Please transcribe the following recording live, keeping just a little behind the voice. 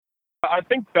I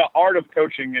think the art of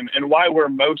coaching and why we're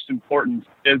most important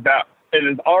is that it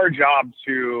is our job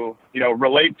to,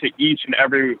 relate to each and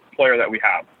every player that we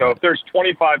have. So if there's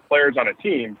 25 players on a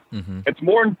team, it's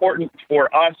more important for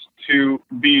us to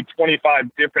be 25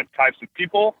 different types of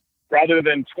people rather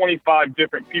than 25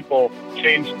 different people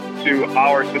changed to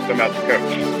our system as a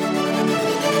coach.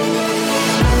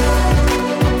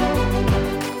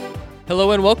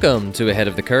 Hello and welcome to Ahead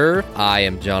of the Curve. I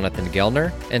am Jonathan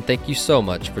Gelner, and thank you so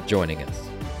much for joining us.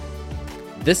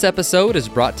 This episode is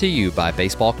brought to you by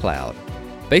Baseball Cloud.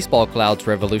 Baseball Cloud's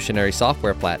revolutionary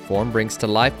software platform brings to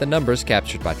life the numbers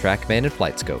captured by TrackMan and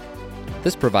FlightScope.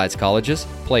 This provides colleges,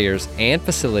 players, and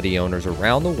facility owners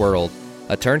around the world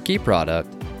a turnkey product,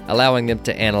 allowing them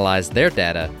to analyze their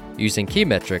data using key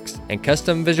metrics and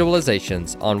custom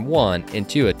visualizations on one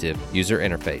intuitive user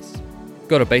interface.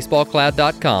 Go to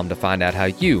baseballcloud.com to find out how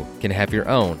you can have your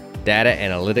own data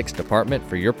analytics department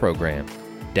for your program.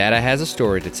 Data has a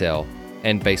story to tell,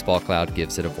 and Baseball Cloud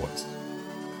gives it a voice.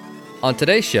 On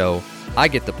today's show, I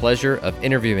get the pleasure of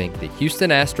interviewing the Houston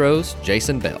Astros'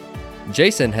 Jason Bell.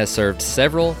 Jason has served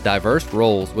several diverse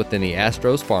roles within the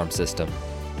Astros farm system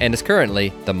and is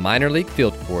currently the minor league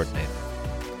field coordinator.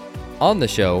 On the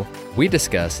show, we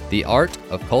discuss the art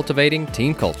of cultivating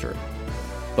team culture,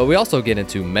 but we also get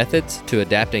into methods to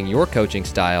adapting your coaching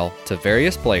style to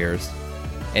various players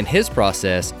and his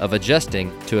process of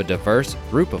adjusting to a diverse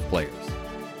group of players.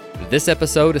 This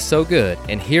episode is so good,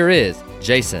 and here is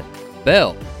Jason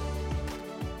Bell.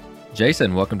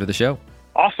 Jason, welcome to the show.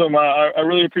 Awesome. I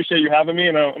really appreciate you having me,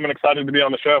 and I'm excited to be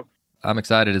on the show. I'm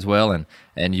excited as well,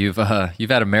 and you've had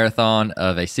a marathon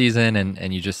of a season,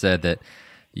 and you just said that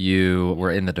you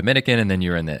were in the Dominican, and then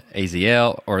you were in the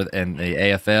AZL and the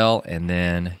AFL, and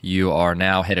then you are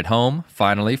now headed home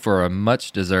finally for a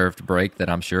much-deserved break that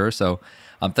I'm sure. So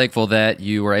I'm thankful that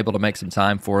you were able to make some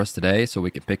time for us today so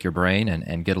we can pick your brain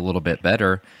and get a little bit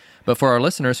better. But for our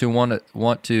listeners who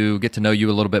want to get to know you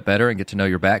a little bit better and get to know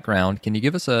your background, can you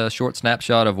give us a short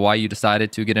snapshot of why you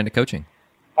decided to get into coaching?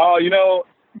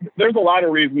 There's a lot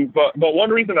of reasons, but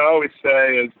one reason I always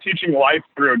say is teaching life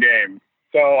through a game.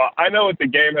 So I know what the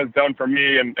game has done for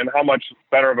me and how much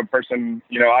better of a person,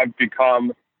 I've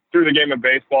become through the game of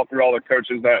baseball, through all the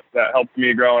coaches that helped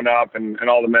me growing up and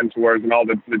all the mentors and all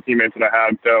the teammates that I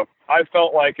had. So I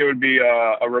felt like it would be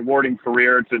a rewarding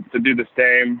career to do the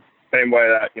same way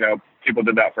that, people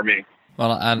did that for me.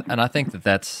 Well, and I think that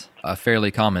that's a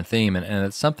fairly common theme, and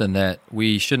it's something that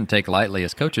we shouldn't take lightly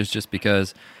as coaches just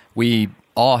because we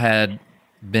all had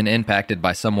been impacted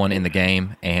by someone in the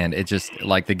game, and it just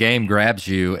like the game grabs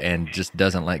you and just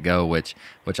doesn't let go, which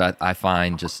I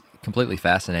find just completely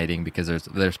fascinating because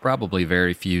there's probably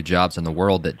very few jobs in the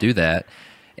world that do that.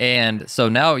 And so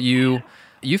now you've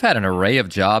had an array of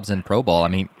jobs in pro ball. I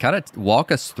mean, kind of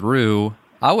walk us through.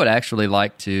 I would actually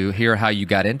like to hear how you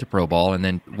got into pro ball and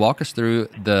then walk us through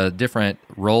the different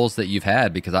roles that you've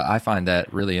had because I find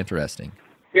that really interesting.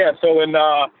 Yeah, so in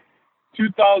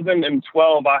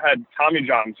 2012, I had Tommy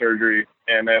John surgery,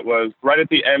 and it was right at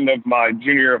the end of my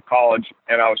junior year of college,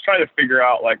 and I was trying to figure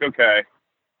out,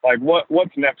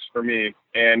 what's next for me?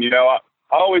 And, I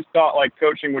always thought,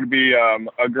 coaching would be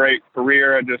a great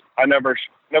career. I never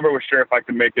was sure if I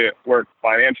could make it work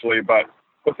financially, but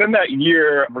within that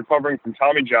year of recovering from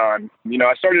Tommy John,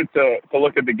 I started to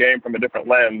look at the game from a different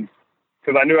lens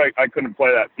because I knew I couldn't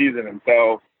play that season. And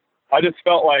so I just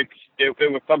felt like it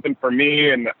was something for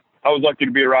me, and I was lucky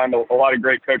to be around a lot of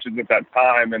great coaches at that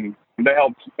time, and they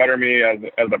helped better me as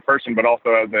a person, but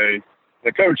also as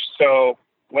a coach. So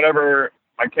whenever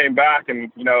I came back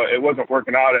and, it wasn't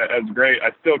working out as great,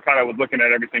 I still kind of was looking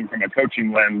at everything from a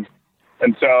coaching lens.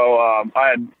 And so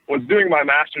I was doing my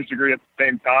master's degree at the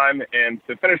same time, and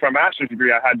to finish my master's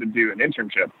degree, I had to do an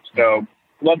internship. So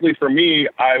luckily for me,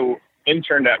 I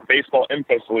interned at Baseball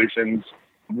Info Solutions,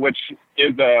 which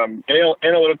is an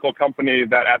analytical company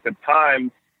that at the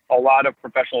time, a lot of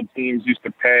professional teams used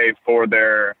to pay for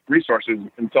their resources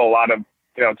until a lot of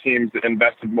teams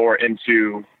invested more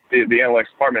into the analytics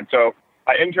department. So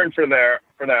I interned for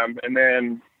them, and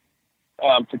then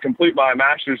to complete my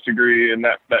master's degree in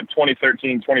that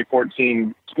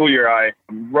 2013-2014 school year, I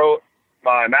wrote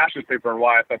my master's paper on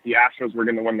why I thought the Astros were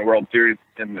going to win the World Series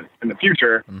in the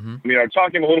future. Mm-hmm.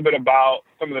 Talking a little bit about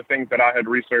some of the things that I had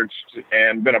researched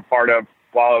and been a part of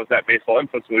while I was at Baseball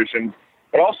Info Solutions,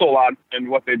 but also a lot in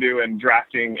what they do in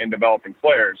drafting and developing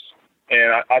players.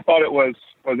 And I thought it was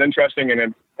interesting.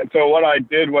 And so what I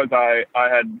did was I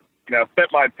had,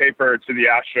 sent my paper to the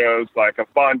Astros like a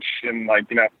bunch, and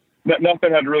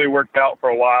nothing had really worked out for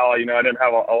a while. I didn't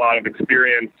have a lot of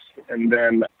experience. And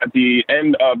then at the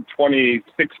end of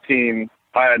 2016,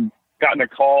 I had gotten a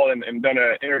call and done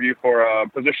an interview for a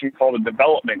position called a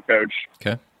development coach.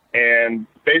 Okay. And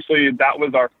basically that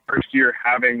was our first year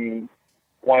having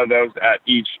one of those at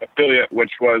each affiliate,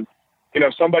 which was,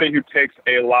 somebody who takes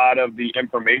a lot of the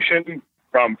information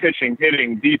from pitching,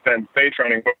 hitting, defense, base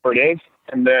running, whatever it is.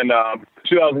 And then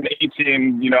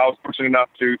 2018, I was fortunate enough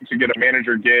to get a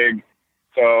manager gig.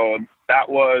 So that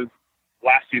was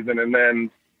last season. And then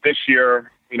this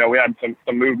year, we had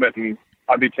some movement, and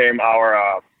I became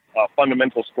our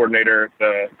fundamentals coordinator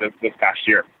this past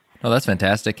year. Oh, that's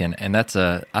fantastic. And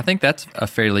I think that's a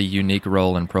fairly unique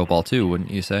role in pro ball too,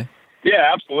 wouldn't you say?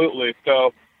 Yeah, absolutely.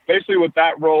 So basically what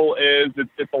that role is,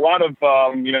 it's a lot of,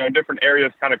 different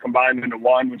areas kind of combined into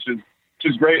one, which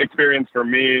is great experience for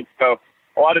me. So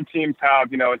a lot of teams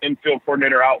have, an infield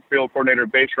coordinator, outfield coordinator,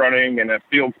 base running, and a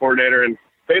field coordinator. And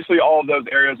basically all of those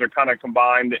areas are kind of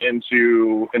combined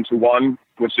into one,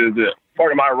 which is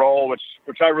part of my role,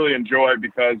 which I really enjoy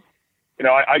because,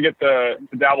 I get to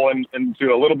dabble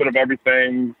into a little bit of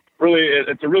everything. Really,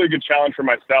 it's a really good challenge for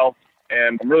myself.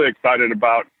 And I'm really excited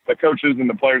about the coaches and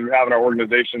the players we have in our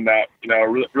organization that,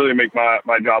 really make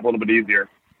my job a little bit easier.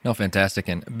 No, fantastic.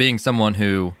 And being someone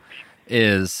who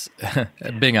is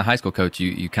being a high school coach,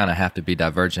 you kind of have to be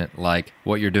divergent like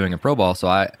what you're doing in pro ball. So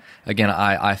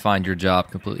I find your job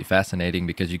completely fascinating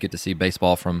because you get to see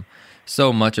baseball from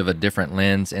so much of a different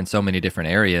lens in so many different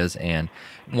areas. And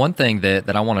one thing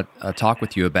that I want to talk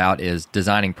with you about is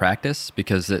designing practice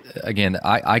because,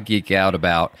 I geek out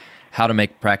about how to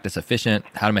make practice efficient,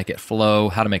 how to make it flow,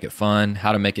 how to make it fun,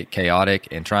 how to make it chaotic,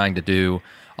 and trying to do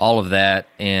all of that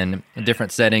in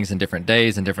different settings and different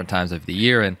days and different times of the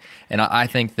year. And I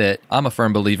think that I'm a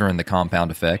firm believer in the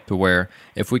compound effect, to where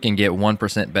if we can get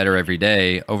 1% better every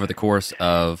day over the course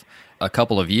of a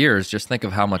couple of years, just think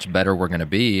of how much better we're going to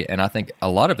be. And I think a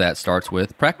lot of that starts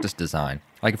with practice design.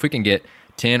 Like if we can get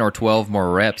 10 or 12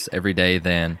 more reps every day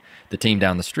than the team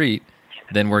down the street,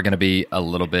 then we're going to be a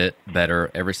little bit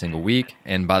better every single week.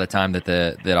 And by the time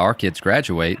that our kids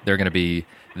graduate, they're going to be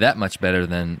that much better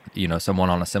than,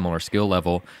 someone on a similar skill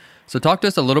level. So talk to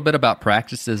us a little bit about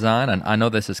practice design. And I know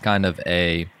this is kind of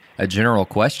a general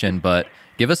question, but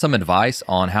give us some advice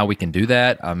on how we can do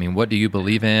that. I mean, what do you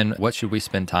believe in? What should we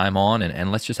spend time on?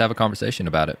 And let's just have a conversation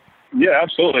about it. Yeah,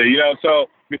 absolutely. So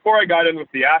before I got in with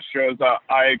the Astros,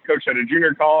 I coached at a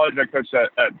junior college. I coached at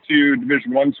 2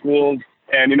 Division I schools.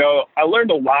 And, I learned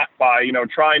a lot by,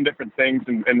 trying different things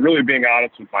and really being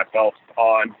honest with myself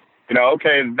on,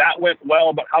 okay, that went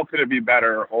well, but how could it be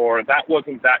better? Or that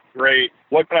wasn't that great.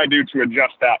 What can I do to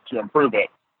adjust that to improve it?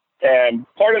 And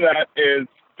part of that is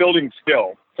building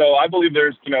skill. So I believe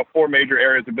there's, 4 major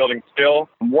areas of building skill.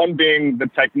 One being the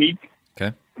technique.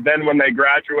 Okay. Then when they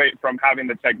graduate from having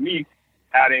the technique,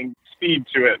 adding speed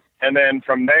to it. And then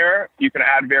from there, you can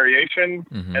add variation.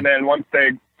 Mm-hmm. And then once they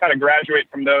kind of graduate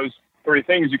from those 3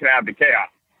 things, you can add the chaos.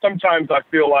 Sometimes I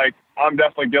feel like I'm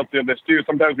definitely guilty of this too.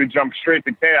 Sometimes we jump straight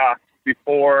to chaos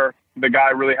before the guy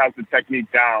really has the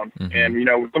technique down. Mm-hmm.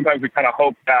 And, sometimes we kind of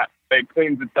hope that it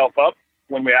cleans itself up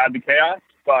when we add the chaos.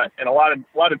 But in a lot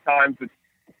of times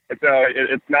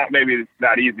it's not maybe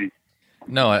that easy.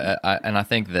 No, I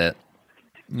think that,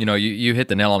 you hit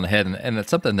the nail on the head, and it's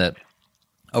something that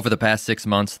over the past 6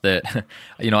 months that,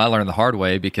 I learned the hard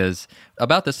way, because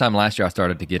about this time last year, I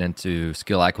started to get into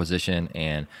skill acquisition,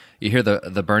 and you hear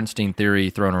the Bernstein theory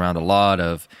thrown around a lot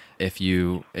of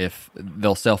if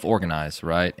they'll self-organize,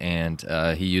 right? And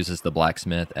he uses the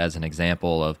blacksmith as an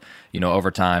example of,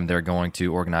 over time, they're going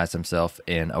to organize themselves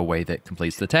in a way that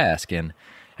completes the task. And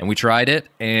we tried it,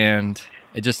 and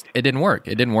it didn't work.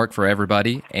 It didn't work for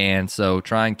everybody. And so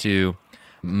trying to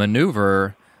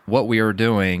maneuver what we were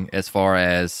doing as far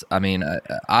as,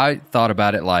 I thought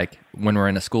about it like when we're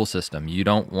in a school system. You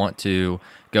don't want to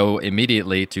go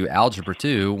immediately to Algebra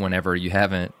 2 whenever you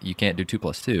can't do 2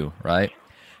 plus 2, right?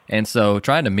 And so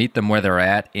trying to meet them where they're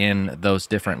at in those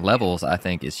different levels, I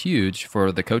think, is huge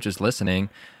for the coaches listening.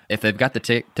 If they've got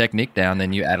the technique down,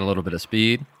 then you add a little bit of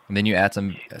speed, and then you add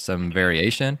some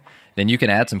variation, then you can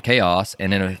add some chaos,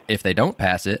 and then if they don't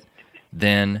pass it,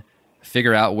 then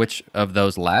figure out which of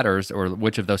those ladders or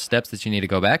which of those steps that you need to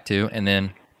go back to, and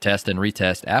then test and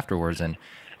retest afterwards. And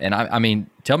I mean,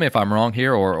 tell me if I'm wrong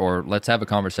here, or let's have a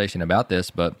conversation about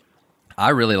this, but I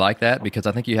really like that, because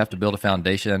I think you have to build a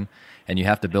foundation and you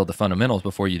have to build the fundamentals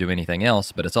before you do anything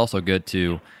else. But it's also good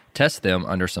to test them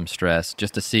under some stress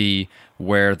just to see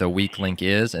where the weak link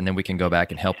is, and then we can go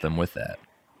back and help them with that.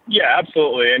 Yeah,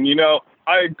 absolutely. And,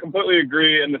 I completely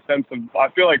agree in the sense of, I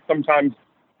feel like sometimes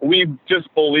we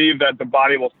just believe that the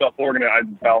body will self-organize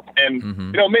itself. And,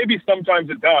 mm-hmm. Maybe sometimes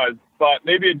it does, but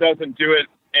maybe it doesn't do it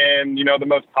in, the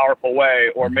most powerful way.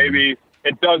 Or mm-hmm. maybe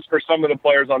it does for some of the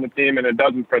players on the team and it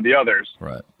doesn't for the others.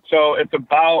 Right. So it's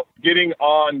about getting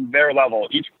on their level,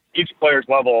 each player's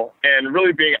level, and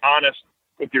really being honest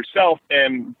with yourself.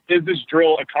 And is this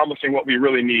drill accomplishing what we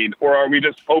really need? Or are we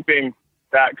just hoping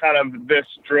that kind of this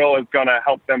drill is going to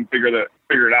help them figure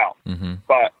it out? Mm-hmm.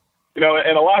 But, in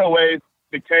a lot of ways,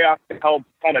 the chaos can help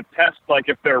kind of test, like,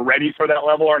 if they're ready for that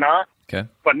level or not. Okay.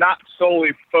 But not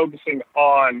solely focusing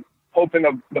on hoping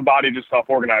the body just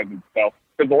self-organizes itself.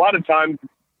 Because a lot of times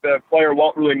the player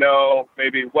won't really know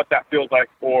maybe what that feels like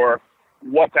or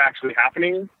what's actually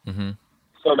happening. Mm-hmm.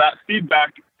 So that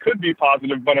feedback could be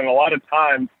positive, but in a lot of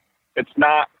times it's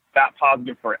not that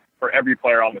positive for every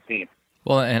player on the team.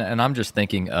 Well, and I'm just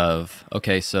thinking of,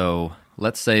 okay, so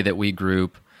let's say that we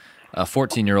group a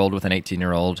 14-year-old with an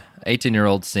 18-year-old.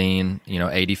 18-year-old seen,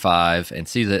 85 and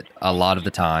sees it a lot of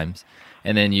the times.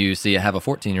 And then you have a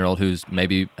 14-year-old who's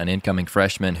maybe an incoming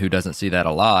freshman who doesn't see that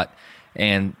a lot.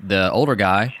 And the older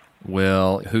guy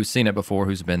who's seen it before,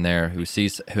 who's been there, who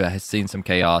has seen some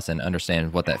chaos and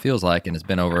understands what that feels like and has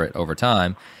been over it over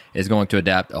time, is going to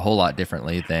adapt a whole lot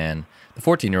differently than the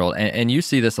 14-year-old. And you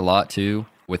see this a lot too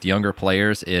with younger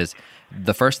players, is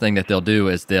the first thing that they'll do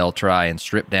is they'll try and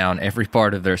strip down every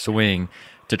part of their swing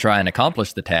to try and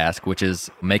accomplish the task, which is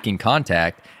making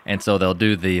contact. And so they'll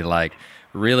do the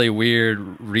really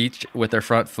weird reach with their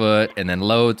front foot and then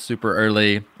load super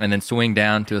early and then swing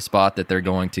down to a spot that they're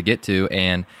going to get to.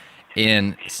 And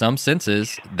in some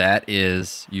senses, that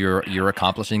is you're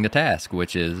accomplishing the task,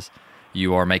 which is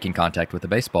you are making contact with the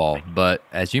baseball. But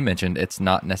as you mentioned, it's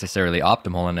not necessarily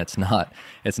optimal, and it's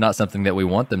not something that we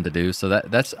want them to do. So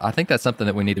I think that's something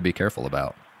that we need to be careful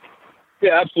about.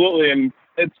 Yeah, absolutely. And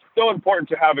it's so important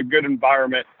to have a good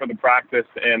environment for the practice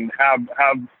and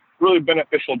have really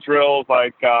beneficial drills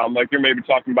like you're maybe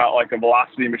talking about, like a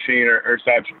velocity machine or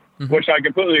such, mm-hmm. which I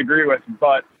completely agree with.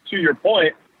 But to your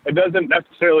point, it doesn't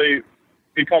necessarily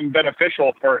become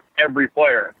beneficial for every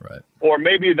player. Right. Or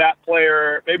maybe that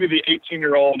player, maybe the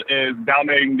 18-year-old is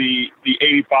dominating the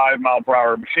 85 mile per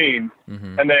hour machine.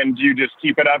 Mm-hmm. And then do you just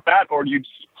keep it at that, or do you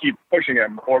just keep pushing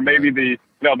him? Or maybe the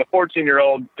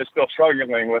 14-year-old is still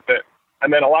struggling with it.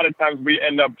 And then a lot of times we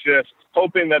end up just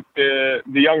hoping that the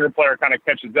younger player kind of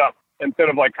catches up instead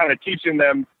of kind of teaching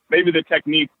them maybe the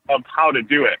technique of how to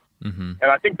do it. Mm-hmm.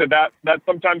 And I think that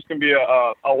sometimes can be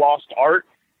a lost art.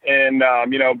 And,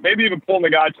 maybe even pulling the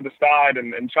guy to the side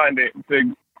and trying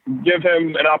to give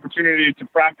him an opportunity to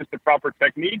practice the proper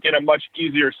technique in a much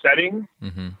easier setting,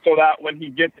 mm-hmm. so that when he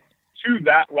gets to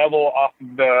that level off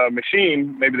the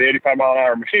machine, maybe the 85 mile an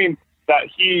hour machine, that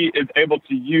he is able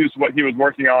to use what he was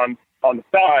working on the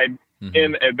side mm-hmm.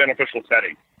 in a beneficial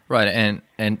setting. Right.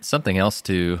 And something else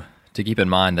to keep in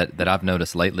mind that I've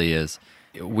noticed lately is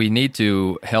we need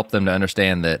to help them to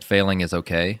understand that failing is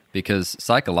okay, because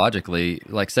psychologically,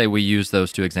 like say we use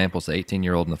those two examples, the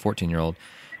 18-year-old and the 14-year-old,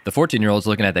 the 14-year-old's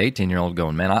looking at the 18-year-old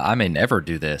going, man, I may never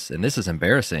do this, and this is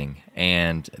embarrassing.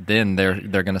 And then they're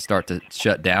going to start to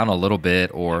shut down a little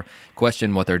bit or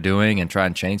question what they're doing and try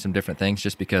and change some different things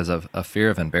just because of a fear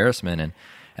of embarrassment.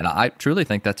 And I truly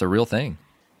think that's a real thing.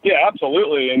 Yeah,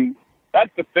 absolutely. And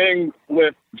that's the thing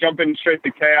with jumping straight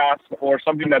to chaos or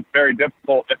something that's very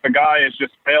difficult. If a guy is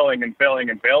just failing and failing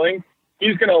and failing,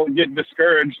 he's going to get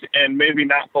discouraged and maybe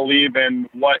not believe in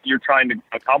what you're trying to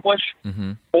accomplish,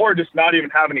 mm-hmm. or just not even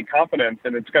have any confidence,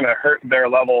 and it's going to hurt their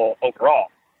level overall.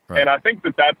 Right. And I think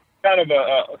that's kind of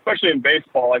especially in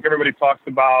baseball, like everybody talks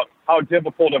about how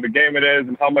difficult of a game it is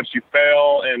and how much you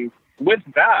fail. And with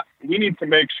that, we need to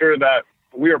make sure that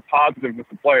we are positive with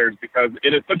the players, because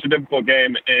it is such a difficult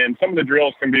game, and some of the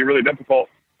drills can be really difficult.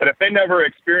 But if they never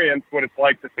experience what it's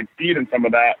like to succeed in some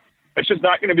of that, it's just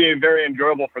not going to be very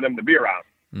enjoyable for them to be around.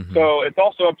 Mm-hmm. So it's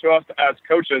also up to us as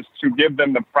coaches to give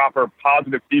them the proper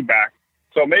positive feedback.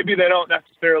 So maybe they don't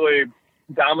necessarily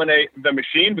dominate the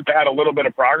machine, but they had a little bit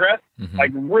of progress, mm-hmm.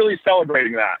 like really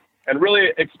celebrating that and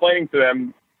really explaining to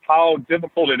them how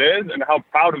difficult it is and how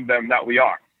proud of them that we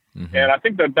are. Mm-hmm. And I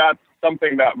think that's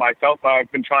something that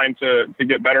I've been trying to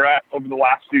get better at over the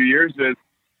last few years is,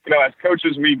 as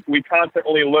coaches, we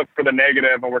constantly look for the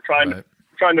negative, and we're trying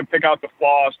to pick out the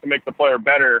flaws to make the player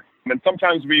better. And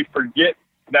sometimes we forget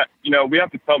that, we have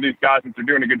to tell these guys that they're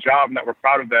doing a good job and that we're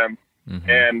proud of them. Mm-hmm.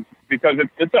 And because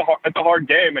it's a hard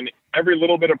game, and every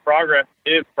little bit of progress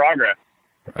is progress.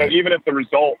 Right. So even if the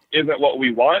result isn't what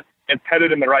we want, it's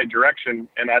headed in the right direction.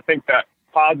 And I think that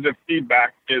positive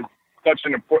feedback is such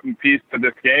an important piece to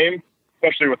this game,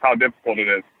 especially with how difficult it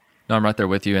is. No, I'm right there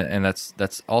with you, and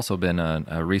that's also been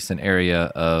a recent area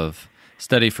of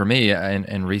study for me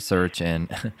and research.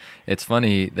 And it's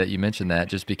funny that you mentioned that,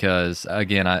 just because,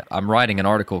 again, I'm writing an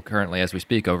article currently as we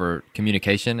speak over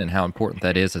communication and how important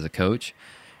that is as a coach.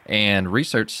 And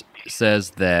research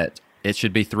says that it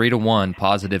should be 3-to-1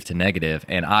 positive to negative.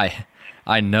 And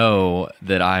I know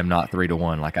that I'm not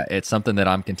 3-to-1. Like, it's something that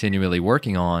I'm continually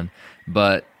working on,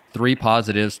 but 3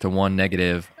 positives to 1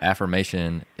 negative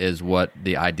affirmation is what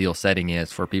the ideal setting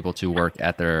is for people to work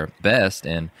at their best.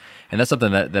 And that's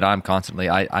something that I'm constantly,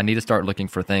 I need to start looking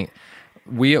for things.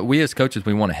 We as coaches,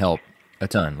 we want to help a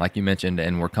ton, like you mentioned,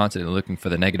 and we're constantly looking for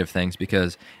the negative things,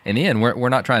 because in the end, we're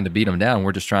not trying to beat them down.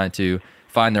 We're just trying to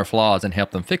find their flaws and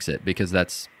help them fix it, because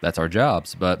that's our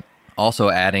jobs. But also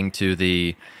adding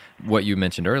to what you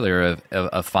mentioned earlier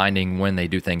of finding when they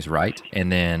do things right,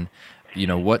 and then, you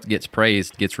know, what gets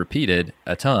praised gets repeated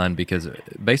a ton, because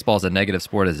baseball is a negative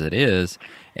sport as it is,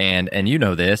 and you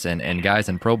know this, and guys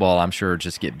in pro ball, I'm sure,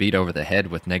 just get beat over the head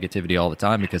with negativity all the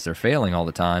time because they're failing all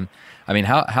the time. I mean,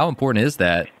 how important is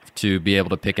that to be able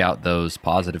to pick out those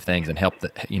positive things and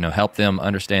help them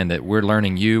understand that we're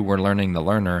learning we're learning the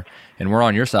learner, and we're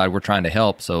on your side, we're trying to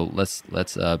help, so let's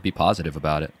be positive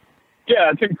about it. Yeah,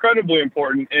 it's incredibly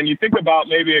important. And you think about,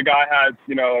 maybe a guy has,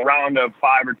 a round of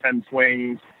 5 or 10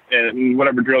 swings in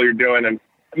whatever drill you're doing, and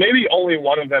maybe only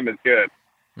one of them is good.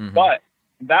 Mm-hmm. But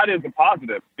that is a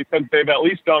positive, because they've at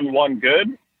least done one good.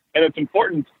 And it's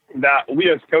important that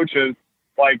we as coaches,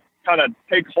 kind of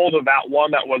take hold of that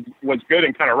one that was good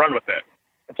and kind of run with it.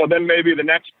 And so then maybe the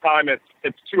next time it's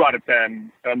 2 out of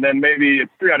 10, and then maybe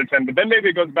it's 3 out of 10, but then maybe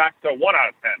it goes back to 1 out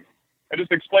of 10. And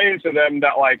just explain to them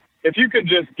that, if you could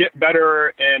just get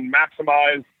better and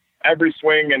maximize every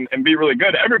swing and be really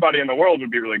good, everybody in the world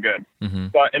would be really good. Mm-hmm.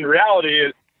 But in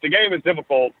reality, the game is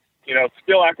difficult.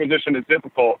 Skill acquisition is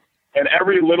difficult, and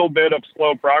every little bit of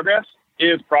slow progress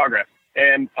is progress.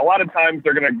 And a lot of times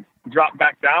they're going to drop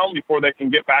back down before they can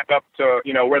get back up to,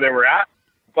 where they were at.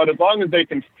 But as long as they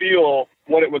can feel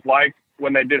what it was like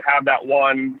when they did have that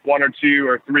one or 2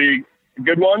 or 3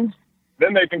 good ones,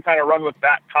 then they can kind of run with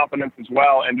that confidence as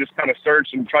well, and just kind of search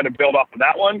and try to build off of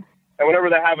that one. And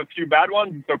whenever they have a few bad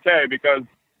ones, it's okay, because,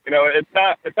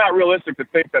 it's not realistic to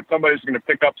think that somebody's going to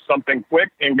pick up something quick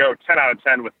and go 10 out of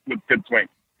 10 with good swing.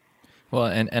 Well,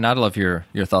 and I'd love your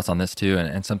thoughts on this too,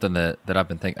 and something that I've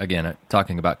been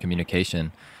talking about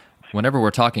communication. Whenever we're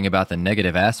talking about the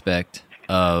negative aspect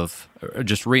of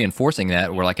just reinforcing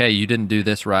that, we're like, hey, you didn't do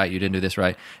this right, you didn't do this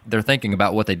right. They're thinking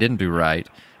about what they didn't do right,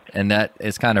 and that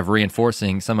is kind of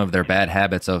reinforcing some of their bad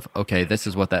habits of, okay, this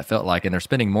is what that felt like, and they're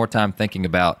spending more time thinking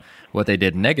about what they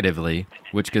did negatively,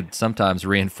 which could sometimes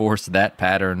reinforce that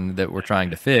pattern that we're trying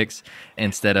to fix,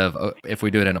 instead of, if we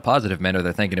do it in a positive manner,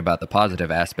 they're thinking about the positive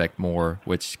aspect more,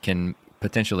 which can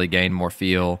potentially gain more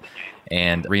feel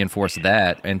and reinforce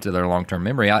that into their long-term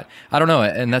memory. I don't know,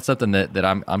 and that's something that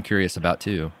I'm curious about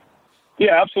too.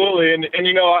 Yeah, absolutely. And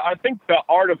I think the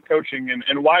art of coaching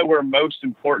and why we're most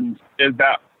important is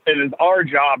that it is our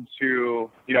job to,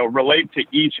 relate to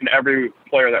each and every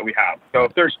player that we have. So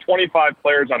if there's 25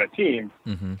 players on a team,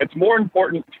 mm-hmm. It's more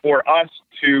important for us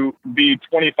to be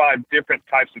 25 different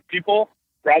types of people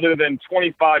rather than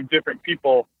 25 different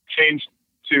people changed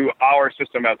to our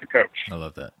system as a coach. I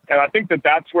love that. And I think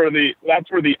that's where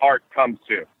the art comes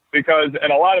to, because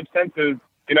in a lot of senses,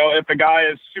 if a guy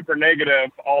is super negative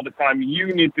all the time,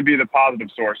 you need to be the positive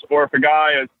source. Or if a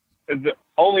guy is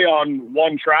only on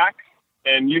one track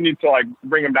and you need to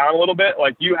bring him down a little bit,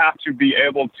 you have to be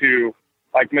able to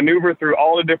maneuver through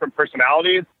all the different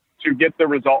personalities to get the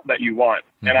result that you want.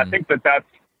 Mm-hmm. And I think that's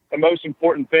the most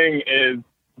important thing, is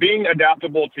being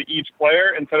adaptable to each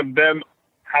player instead of them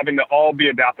having to all be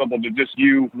adaptable to just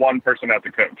you, one person as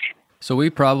a coach. So we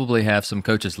probably have some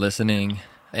coaches listening,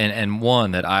 and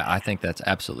one that I think that's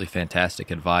absolutely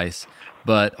fantastic advice.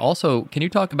 But also, can you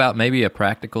talk about maybe a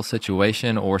practical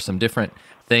situation or some different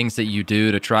things that you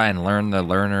do to try and learn the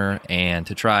learner and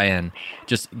to try and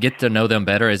just get to know them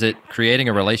better? Is it creating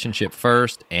a relationship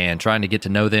first and trying to get to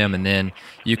know them, and then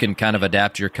you can kind of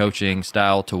adapt your coaching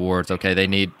style towards, okay, they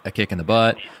need a kick in the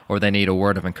butt or they need a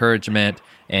word of encouragement,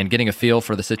 and getting a feel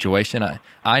for the situation?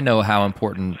 I know how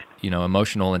important,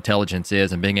 emotional intelligence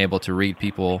is, and being able to read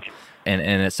people, and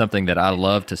it's something that I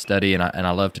love to study and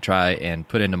I love to try and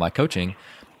put into my coaching.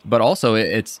 But also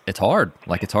it's hard.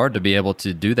 It's hard to be able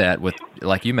to do that with,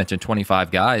 like you mentioned, 25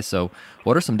 guys. So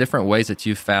what are some different ways that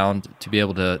you've found to be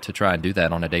able to try and do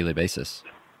that on a daily basis?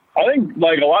 I think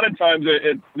a lot of times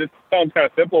it sounds kind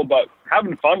of simple, but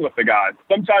having fun with the guys.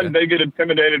 Sometimes They get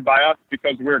intimidated by us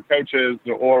because we're coaches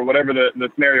or whatever the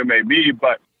scenario may be,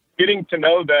 but getting to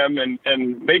know them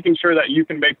and making sure that you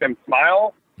can make them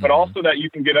smile, but also that you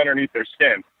can get underneath their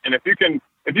skin. And if you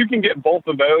can get both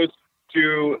of those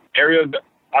to areas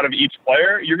out of each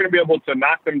player, you're going to be able to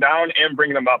knock them down and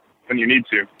bring them up when you need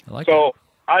to.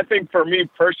 I think for me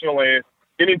personally,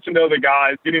 getting to know the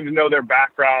guys, getting to know their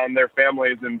background, their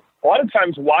families, and a lot of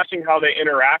times watching how they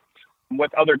interact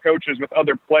with other coaches, with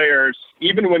other players,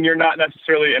 even when you're not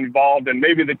necessarily involved in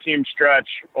maybe the team stretch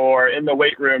or in the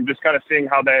weight room, just kind of seeing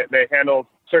how they handle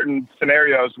certain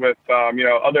scenarios with,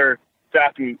 other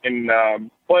staff and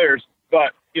players.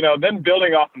 But, then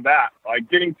building off of that, like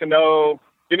getting to know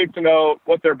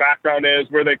what their background is,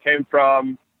 where they came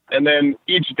from, and then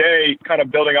each day kind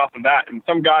of building off of that. And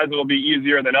some guys it'll be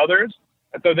easier than others.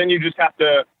 And so then you just have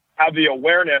to have the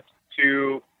awareness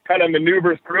to kind of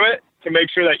maneuver through it to make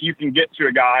sure that you can get to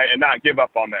a guy and not give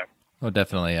up on them. Oh,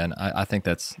 definitely. And I think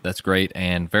that's great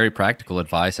and very practical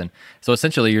advice. And so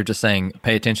essentially you're just saying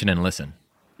pay attention and listen.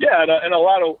 Yeah, in a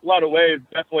lot of ways,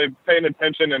 definitely paying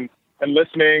attention and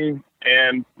listening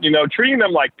and, treating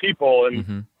them like people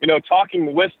and,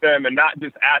 talking with them and not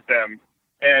just at them.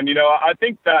 And, I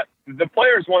think that the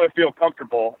players want to feel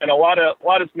comfortable. In a lot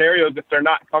of scenarios, if they're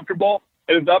not comfortable,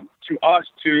 it is up to us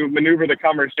to maneuver the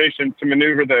conversation, to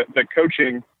maneuver the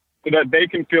coaching so that they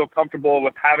can feel comfortable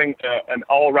with having an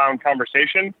all-around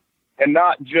conversation and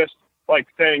not just like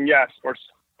saying yes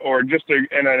or just in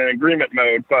an agreement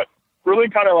mode, but really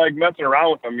kind of like messing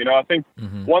around with them. I think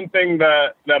one thing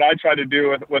that I try to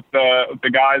do with the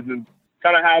guys is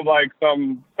kind of have like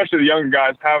some, especially the younger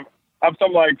guys, have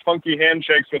some like funky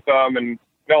handshakes with them. And,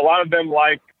 a lot of them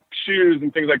like shoes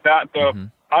and things like that. So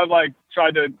I've like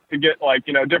tried to get like,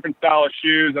 different style of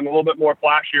shoes and a little bit more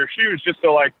flashier shoes just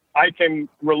so like I can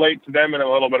relate to them in a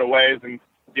little bit of ways. And,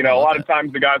 a lot of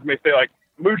times the guys may say like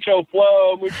mucho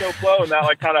flow. And that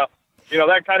like kind of,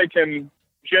 that kind of can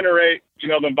generate, the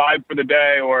vibe for the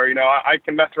day, or, I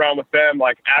can mess around with them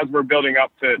like as we're building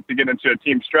up to get into a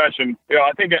team stretch. And,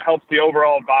 I think it helps the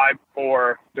overall vibe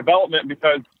for development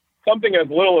because something as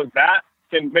little as that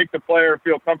can make the player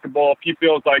feel comfortable if he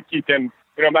feels like he can,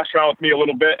 mess around with me a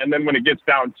little bit. And then when it gets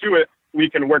down to it, we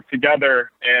can work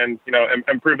together and,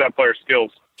 improve that player's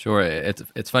skills. Sure.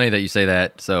 It's funny that you say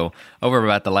that. So over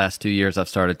about the last 2 years, I've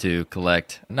started to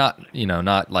collect not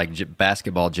like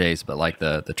basketball J's, but like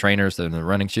the trainers and the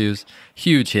running shoes.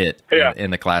 Huge hit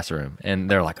in the classroom. And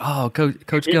they're like, oh,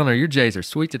 Coach Gilner, your J's are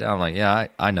sweet today. I'm like, yeah,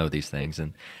 I know these things.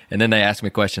 And then they ask me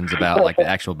questions about like the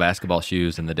actual basketball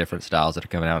shoes and the different styles that are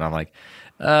coming out. And I'm like,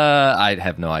 I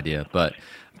have no idea. But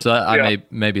so I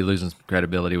may be losing some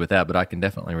credibility with that, but I can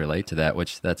definitely relate to that,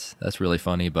 which that's really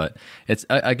funny. But it's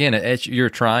you're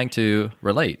trying to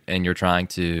relate and you're trying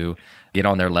to get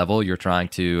on their level. You're trying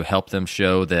to help them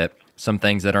show that some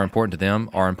things that are important to them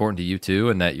are important to you too,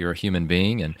 and that you're a human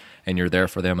being and you're there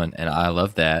for them. And I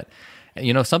love that.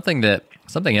 Something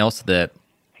else that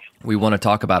we want to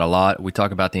talk about a lot. We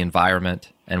talk about the environment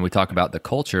and we talk about the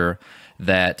culture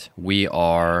that we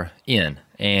are in.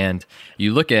 And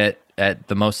you look at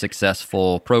the most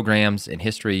successful programs in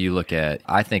history, you look at,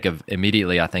 I think of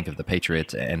the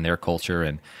Patriots and their culture.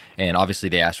 And obviously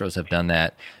the Astros have done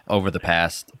that over the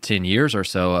past 10 years or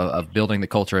so of building the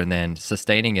culture and then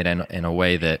sustaining it in a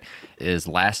way that is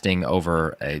lasting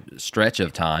over a stretch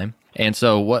of time. And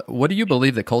so what do you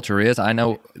believe that culture is? I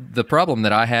know the problem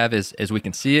that I have is we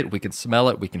can see it, we can smell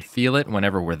it, we can feel it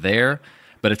whenever we're there,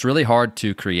 but it's really hard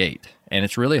to create. And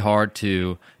it's really hard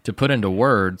to put into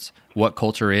words what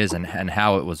culture is and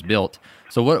how it was built.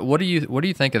 So what do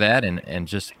you think of that? And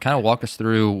just kind of walk us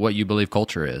through what you believe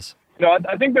culture is.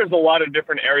 I think there's a lot of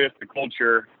different areas to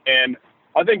culture. And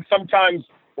I think sometimes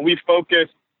we focus,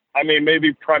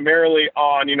 maybe primarily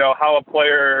on, how a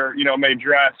player, may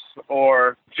dress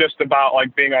or just about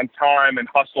like being on time and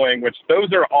hustling, which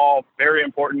those are all very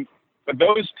important. But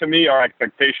those to me are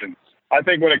expectations. I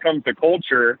think when it comes to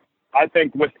culture, I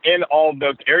think within all of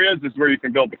those areas is where you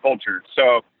can build the culture.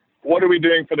 So what are we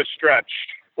doing for the stretch?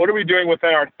 What are we doing within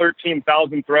our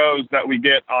 13,000 throws that we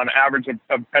get on average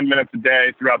of 10 minutes a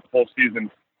day throughout the whole season?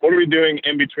 What are we doing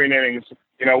in between innings?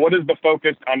 What is the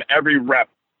focus on every rep?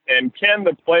 And can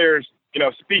the players,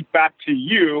 speak back to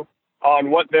you on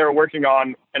what they're working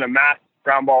on in a mass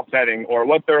ground ball setting, or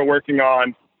what they're working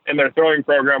on in their throwing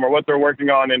program, or what they're working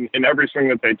on in every swing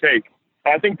that they take?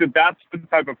 I think that's the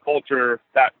type of culture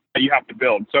that you have to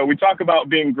build. So we talk about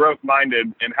being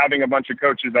growth-minded and having a bunch of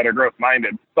coaches that are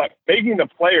growth-minded, but making the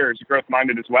players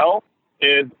growth-minded as well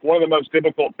is one of the most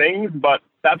difficult things, but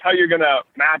that's how you're going to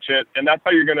match it, and that's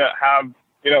how you're going to have,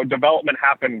 development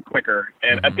happen quicker.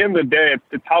 And at the end of the day,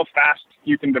 it's how fast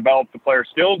you can develop the player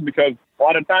skills, because a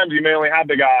lot of times you may only have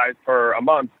the guy for a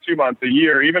month, 2 months, a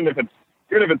year, even if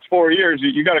it's 4 years,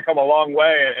 you got to come a long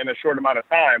way in a short amount of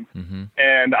time.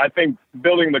 And I think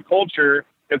building the culture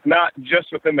it's not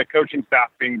just within the coaching staff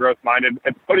being growth-minded,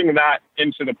 it's putting that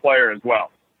into the player as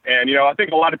well. And, I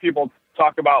think a lot of people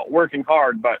talk about working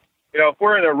hard, but, if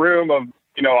we're in a room of,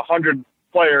 100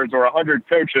 players or 100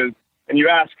 coaches, and you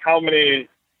ask how many,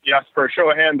 for a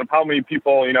show of hands of how many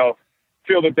people,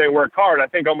 feel that they work hard, I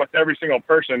think almost every single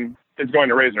person is going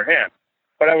to raise their hand.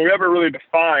 But have we ever really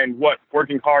defined what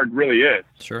working hard really is?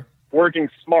 Sure. Working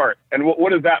smart. And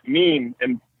what does that mean?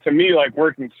 And to me, like,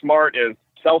 working smart is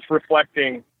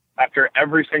self-reflecting after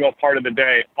every single part of the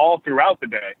day, all throughout the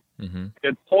day. Mm-hmm.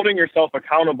 It's holding yourself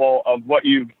accountable of what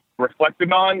you've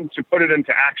reflected on to put it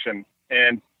into action.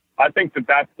 And I think that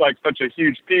that's like such a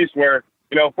huge piece where,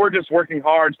 if we're just working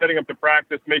hard, setting up the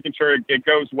practice, making sure it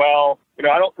goes well,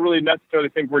 I don't really necessarily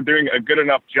think we're doing a good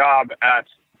enough job at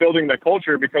building the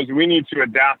culture, because we need to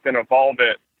adapt and evolve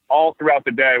it all throughout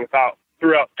the day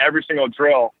throughout every single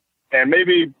drill. And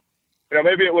maybe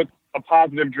it was a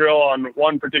positive drill on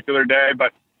one particular day,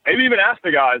 but maybe even ask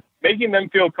the guys, making them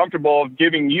feel comfortable of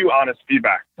giving you honest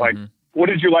feedback. Like, what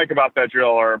did you like about that drill?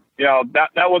 Or, that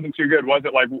wasn't too good. Was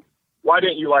it? Like, why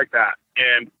didn't you like that?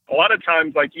 And a lot of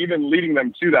times, like, even leading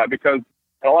them to that, because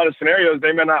in a lot of scenarios,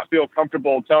 they may not feel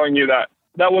comfortable telling you that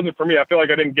wasn't for me. I feel like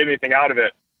I didn't get anything out of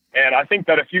it. And I think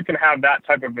that if you can have that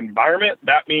type of environment,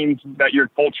 that means that your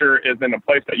culture is in a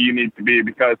place that you need to be,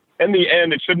 because in the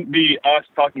end, it shouldn't be us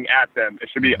talking at them. It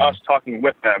should be us talking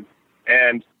with them.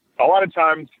 And a lot of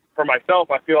times for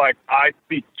myself, I feel like I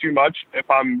speak too much if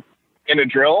I'm in a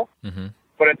drill. Mm-hmm.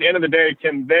 But at the end of the day,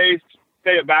 can they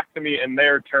say it back to me in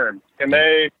their terms?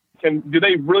 Do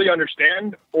they really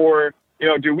understand? Or,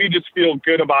 do we just feel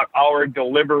good about our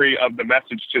delivery of the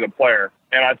message to the player?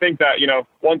 And I think that,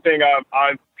 one thing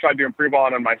I've tried to improve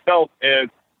on myself is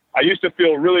I used to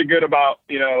feel really good about,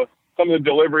 some of the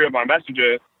delivery of my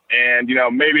messages, and,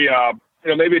 maybe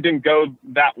it didn't go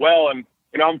that well. And,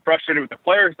 I'm frustrated with the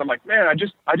players. I'm like, man, I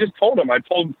just told them. I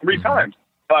told them 3 times.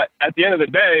 But at the end of the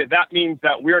day, that means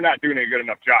that we're not doing a good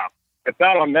enough job. It's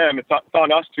not on them. It's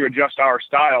on us to adjust our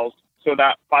styles so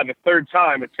that by the 3rd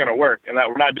time it's going to work, and that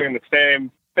we're not doing the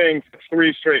same thing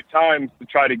 3 straight times to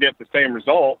try to get the same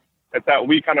result. It's that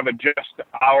we kind of adjust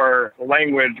our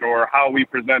language or how we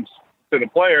present to the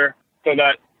player so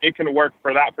that it can work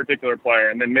for that particular player.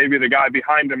 And then maybe the guy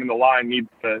behind him in the line needs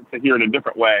to hear it a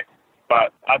different way.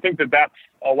 But I think that that's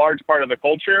a large part of the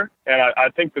culture. And I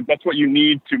think that that's what you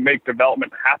need to make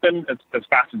development happen as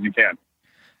fast as you can.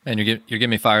 And you're getting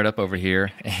me fired up over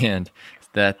here. And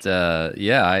that,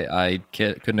 I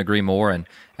couldn't agree more.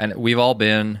 And we've all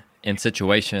been in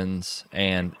situations,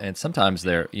 and sometimes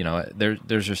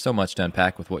there's just so much to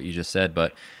unpack with what you just said.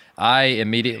 But I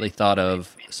immediately thought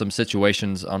of some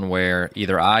situations on where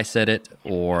either I said it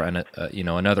or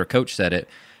another coach said it,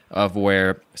 of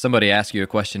where somebody asked you a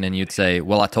question and you'd say,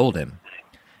 well, I told him,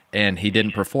 and he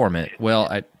didn't perform it.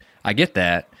 Well, I get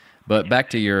that, but back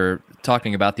to your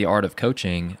talking about the art of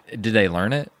coaching, did they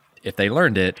learn it? If they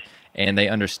learned it and they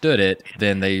understood it,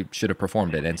 then they should have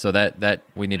performed it. And so that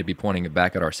we need to be pointing it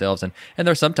back at ourselves. And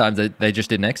there's sometimes that they just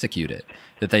didn't execute it,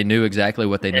 that they knew exactly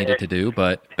what they needed to do,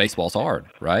 but baseball's hard,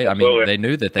 right? Absolutely. I mean, they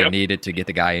knew that they needed to get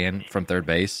the guy in from third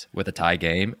base with a tie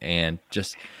game, and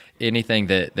just anything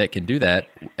that can do that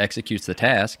executes the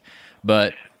task.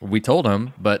 But we told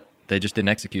them, but they just didn't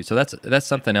execute. So that's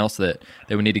something else that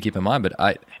we need to keep in mind. But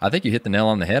I think you hit the nail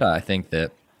on the head. I think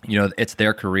that, it's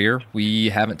their career. We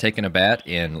haven't taken a bat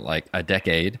in like a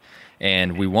decade,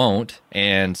 and we won't.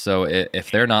 And so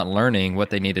if they're not learning what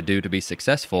they need to do to be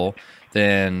successful,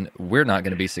 then we're not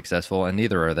going to be successful, and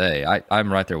neither are they.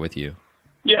 I'm right there with you.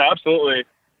 Yeah, absolutely.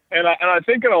 And I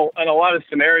think in a lot of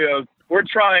scenarios, we're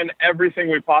trying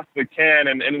everything we possibly can,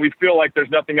 and we feel like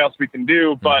there's nothing else we can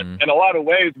do. But in a lot of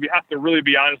ways, we have to really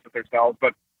be honest with ourselves.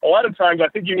 But a lot of times, I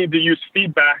think you need to use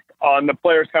feedback on the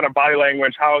player's kind of body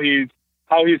language, how he's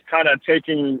kind of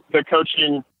taking the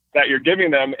coaching that you're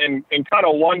giving them, and kind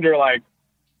of wonder, like,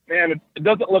 man, it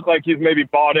doesn't look like he's maybe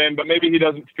bought in, but maybe he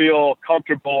doesn't feel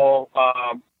comfortable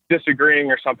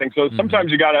disagreeing or something. So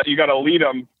sometimes you gotta lead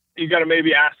him. You gotta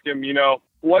maybe ask him,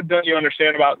 what don't you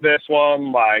understand about this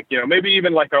one? Like, maybe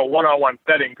even like a one-on-one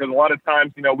setting, because a lot of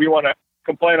times, we want to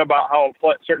complain about how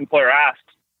a certain player acts,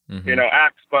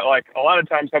 but like a lot of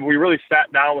times, have we really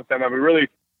sat down with them? Have we really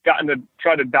gotten to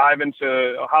try to dive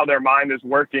into how their mind is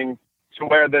working to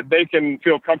where that they can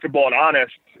feel comfortable and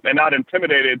honest and not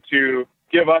intimidated to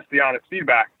give us the honest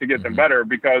feedback to get them better?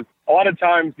 Because a lot of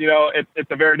times,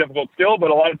 it's a very difficult skill,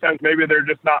 but a lot of times maybe they're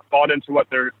just not bought into what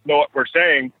we're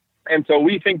saying. And so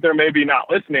we think they're maybe not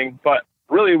listening, but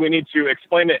really we need to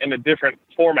explain it in a different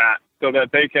format so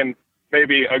that they can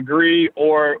maybe agree,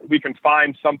 or we can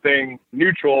find something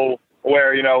neutral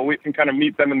where, we can kind of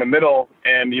meet them in the middle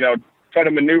and, try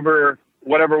to maneuver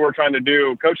whatever we're trying to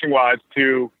do coaching wise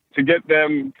to get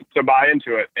them to buy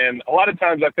into it. And a lot of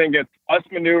times I think it's us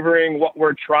maneuvering what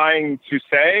we're trying to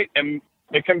say, and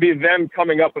it can be them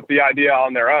coming up with the idea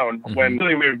on their own when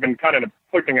really we've been kind of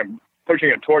pushing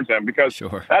it towards them, because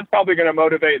that's probably going to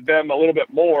motivate them a little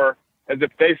bit more, as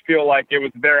if they feel like it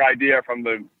was their idea from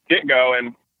the get-go.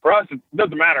 And for us, it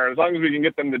doesn't matter. As long as we can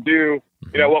get them to do,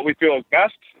 what we feel is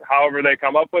best, however they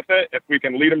come up with it, if we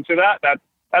can lead them to that,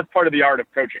 that's part of the art of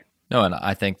coaching. No, and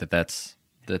I think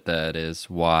that is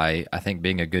why I think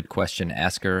being a good question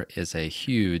asker is a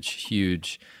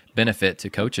huge benefit to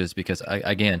coaches, because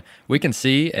again, we can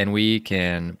see and we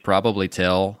can probably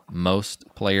tell most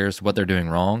players what they're doing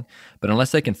wrong, but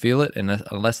unless they can feel it and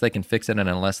unless they can fix it and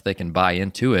unless they can buy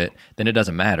into it, then it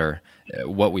doesn't matter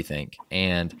what we think.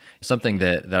 And something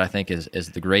that I think is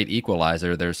the great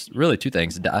equalizer, there's really two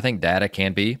things. I think data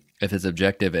can be, if it's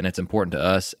objective and it's important to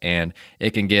us, and it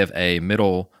can give a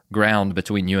middle ground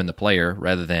between you and the player,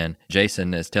 rather than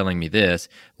Jason is telling me this.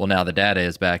 Well, now the data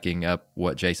is backing up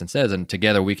what Jason says, and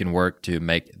together we can work to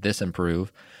make this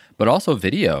improve. But also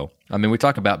video. I mean, we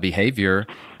talk about behavior.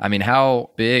 I mean,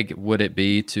 how big would it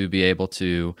be to be able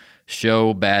to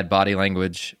show bad body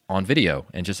language on video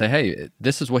and just say, hey,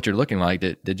 this is what you're looking like.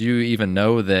 Did you even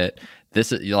know that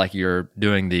this is like you're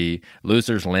doing the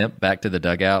loser's limp back to the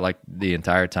dugout like the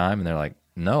entire time? And they're like,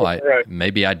 no,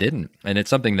 maybe I didn't. And it's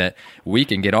something that we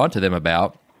can get onto them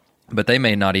about, but they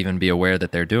may not even be aware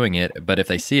that they're doing it. But if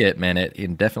they see it, man,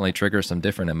 it definitely triggers some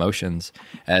different emotions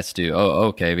as to,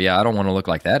 okay, yeah, I don't want to look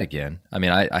like that again. I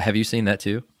mean, I have you seen that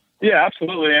too? Yeah,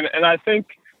 absolutely. And I think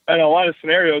in a lot of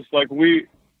scenarios, like we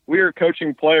are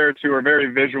coaching players who are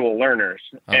very visual learners,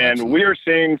 and absolutely. We are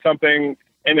seeing something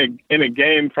in a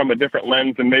game from a different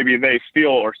lens than maybe they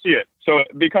feel or see it. So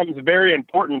it becomes very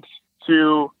important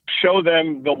to show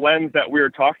them the lens that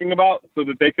we're talking about so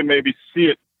that they can maybe see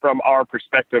it from our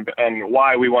perspective and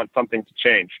why we want something to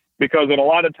change. Because in a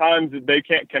lot of times they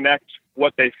can't connect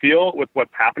what they feel with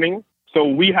what's happening. So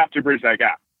we have to bridge that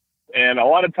gap. And a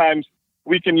lot of times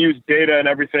we can use data and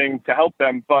everything to help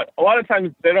them, but a lot of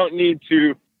times they don't need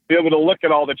to be able to look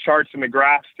at all the charts and the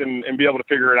graphs and be able to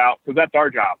figure it out, because that's our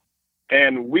job.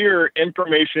 And we're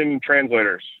information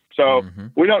translators. So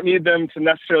we don't need them to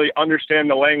necessarily understand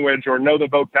the language or know the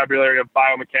vocabulary of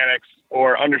biomechanics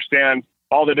or understand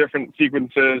all the different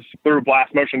sequences through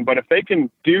blast motion. But if they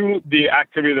can do the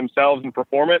activity themselves and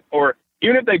perform it, or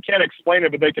even if they can't explain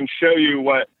it, but they can show you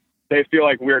what they feel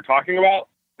like we're talking about,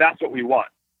 that's what we want.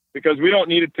 Because we don't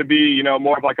need it to be,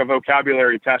 more of like a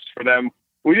vocabulary test for them.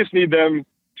 We just need them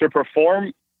to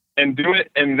perform and do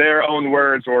it in their own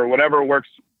words or whatever works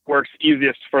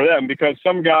easiest for them. Because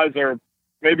some guys are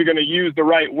maybe going to use the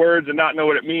right words and not know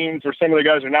what it means, or some of the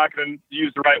guys are not going to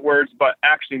use the right words but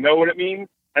actually know what it means.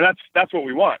 And that's what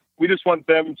we want. We just want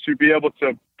them to be able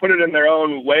to put it in their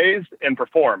own ways and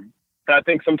perform. And I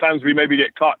think sometimes we maybe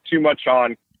get caught too much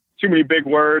on too many big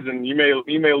words, and you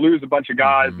may lose a bunch of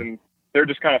guys and they're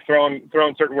just kind of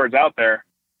throwing certain words out there.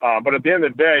 But at the end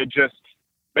of the day, just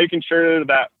making sure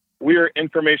that we're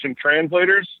information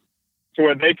translators to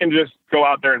where they can just go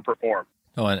out there and perform.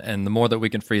 Oh, and the more that we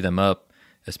can free them up,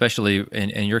 especially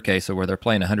in your case, where they're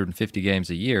playing 150 games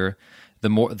a year,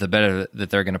 the better that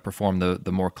they're going to perform,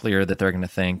 the more clear that they're going to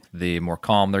think, the more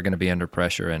calm they're going to be under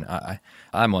pressure. And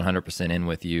I'm 100% in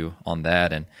with you on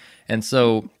that. And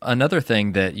so another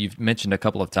thing that you've mentioned a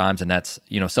couple of times, and that's,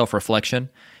 self-reflection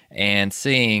and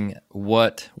seeing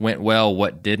what went well,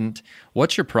 what didn't.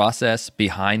 What's your process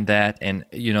behind that? And,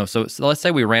 so let's say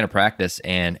we ran a practice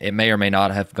and it may or may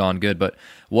not have gone good, but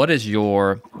what is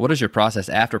your process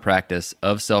after practice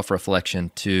of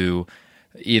self-reflection to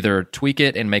either tweak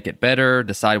it and make it better,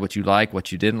 decide what you like,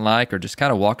 what you didn't like, or just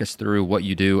kind of walk us through what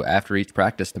you do after each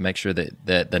practice to make sure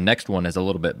that the next one is a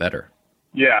little bit better?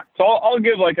 Yeah. So I'll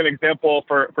give like an example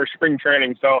for spring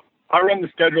training. So I run the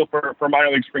schedule for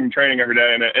minor league spring training every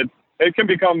day, and it can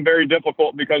become very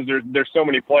difficult because there's so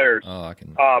many players. Oh, I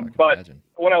can but imagine.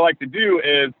 What I like to do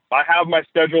is I have my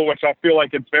schedule, which I feel like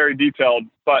it's very detailed.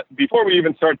 But before we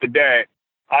even start the day,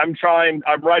 I'm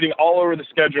writing all over the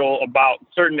schedule about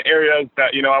certain areas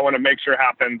that, I want to make sure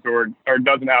happens or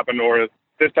doesn't happen, or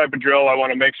this type of drill, I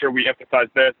want to make sure we emphasize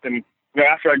this. And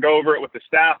after I go over it with the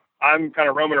staff, I'm kind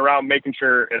of roaming around making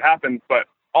sure it happens. But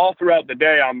all throughout the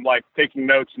day, I'm like taking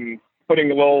notes and putting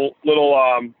little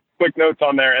quick notes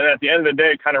on there. And at the end of the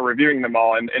day, kind of reviewing them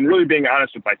all and really being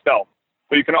honest with myself.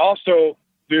 But you can also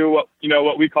do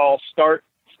what we call start,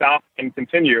 stop, and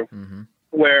continue,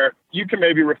 where you can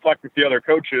maybe reflect with the other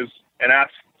coaches and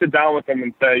sit down with them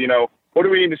and say, what do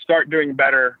we need to start doing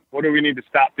better? What do we need to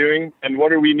stop doing? And what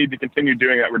do we need to continue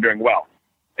doing that we're doing well?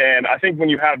 And I think when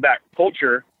you have that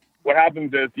culture, what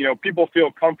happens is, people feel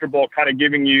comfortable kind of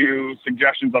giving you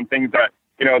suggestions on things that,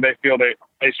 they feel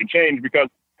they should change, because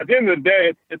at the end of the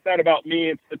day, it's not about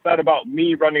me. It's not about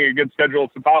me running a good schedule.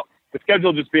 It's about the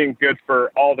schedule just being good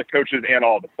for all the coaches and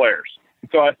all the players. And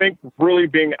so I think really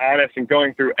being honest and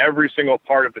going through every single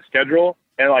part of the schedule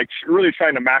and like really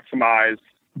trying to maximize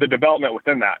the development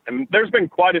within that. And there's been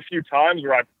quite a few times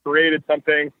where I've created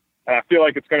something and I feel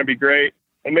like it's going to be great.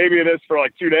 And maybe it is for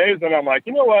like 2 days. And I'm like,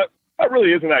 you know what? That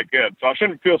really isn't that good. So I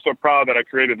shouldn't feel so proud that I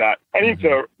created that. I need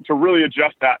to really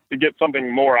adjust that to get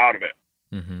something more out of it.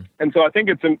 Mm-hmm. And so I think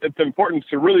it's important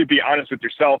to really be honest with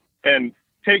yourself and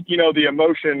take, the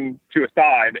emotion to a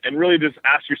side and really just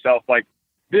ask yourself, like,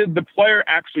 did the player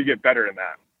actually get better in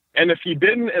that? And if he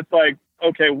didn't, it's like,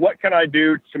 okay, what can I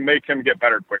do to make him get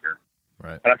better quicker?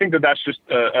 Right. And I think that's just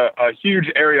a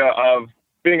huge area of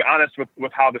being honest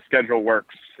with how the schedule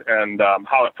works and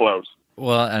how it flows.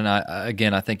 Well, and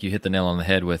I think you hit the nail on the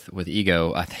head with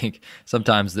ego. I think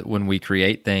sometimes that when we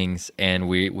create things and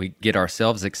we get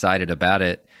ourselves excited about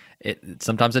it,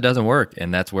 sometimes it doesn't work,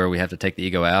 and that's where we have to take the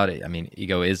ego out. I mean,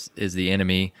 ego is the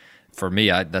enemy. For me,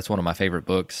 that's one of my favorite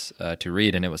books to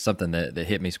read, and it was something that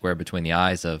hit me square between the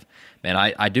eyes of, man,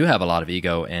 I do have a lot of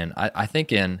ego, and I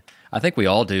think we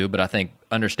all do, but I think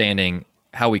understanding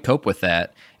how we cope with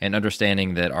that and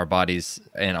understanding that our bodies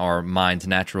and our mind's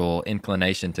natural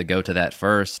inclination to go to that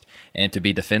first and to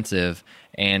be defensive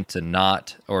and to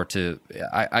not, or to,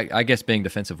 I guess being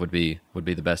defensive would be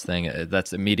the best thing.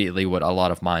 That's immediately what a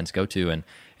lot of minds go to.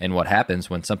 And what happens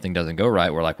when something doesn't go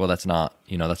right, we're like, well, that's not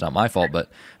my fault, but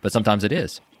sometimes it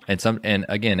is. And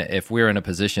again, if we're in a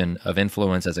position of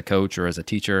influence as a coach or as a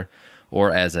teacher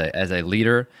or as a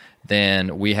leader,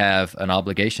 then we have an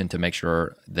obligation to make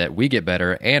sure that we get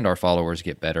better and our followers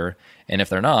get better. And if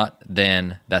they're not,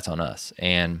 then that's on us.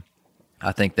 And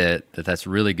I think that's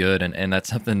really good. And that's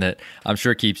something that I'm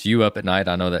sure keeps you up at night.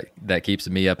 I know that keeps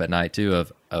me up at night too,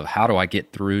 of how do I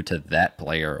get through to that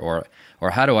player,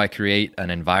 or how do I create an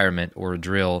environment or a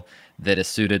drill that is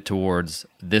suited towards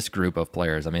this group of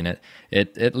players. I mean,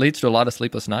 it leads to a lot of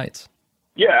sleepless nights.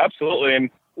 Yeah, absolutely. And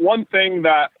one thing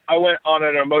that I went on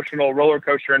an emotional roller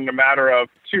coaster in a matter of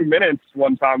 2 minutes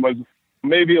one time was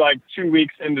maybe like 2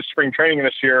 weeks into spring training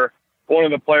this year. One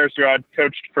of the players who I'd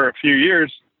coached for a few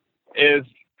years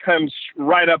comes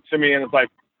right up to me and is like,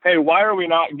 hey, why are we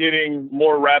not getting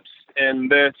more reps in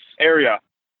this area?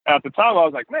 At the time, I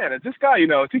was like, man, is this guy,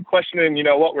 is he questioning,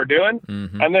 what we're doing?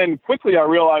 Mm-hmm. And then quickly I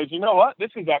realized, you know what, this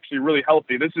is actually really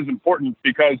healthy. This is important,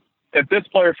 because if this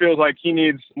player feels like he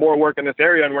needs more work in this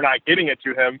area and we're not getting it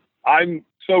to him, I'm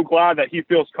so glad that he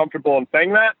feels comfortable in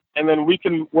saying that. And then we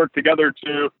can work together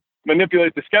to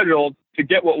manipulate the schedule to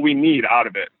get what we need out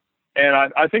of it. And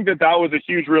I think that was a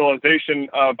huge realization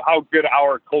of how good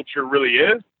our culture really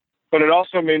is. But it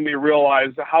also made me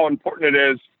realize how important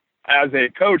it is as a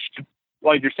coach to,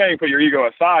 like you're saying, put your ego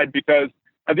aside, because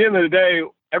at the end of the day,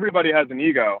 everybody has an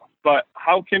ego. But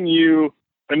how can you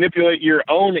manipulate your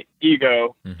own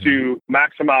ego mm-hmm. to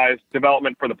maximize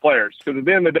development for the players? Because at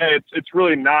the end of the day, it's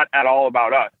really not at all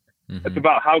about us. Mm-hmm. It's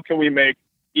about how can we make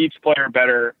each player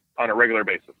better on a regular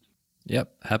basis.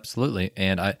 Yep, absolutely.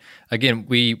 And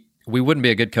we wouldn't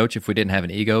be a good coach if we didn't have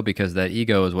an ego, because that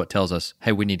ego is what tells us,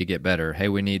 hey, we need to get better. Hey,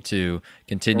 we need to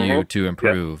continue mm-hmm. to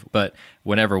improve. Yep. But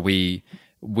whenever we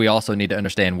also need to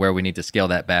understand where we need to scale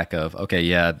that back of, okay,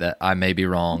 yeah, that I may be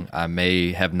wrong. I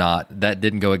may have not, that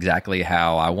didn't go exactly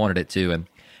how I wanted it to. And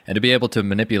to be able to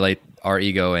manipulate our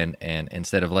ego and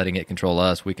instead of letting it control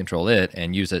us, we control it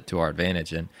and use it to our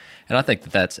advantage. And I think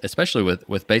that's, especially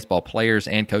with baseball players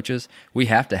and coaches, we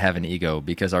have to have an ego,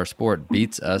 because our sport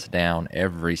beats us down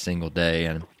every single day.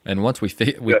 And once we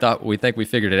think we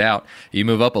figured it out, you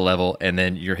move up a level and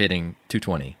then you're hitting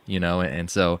 220, and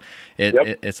so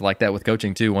it's like that with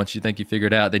coaching too. Once you think you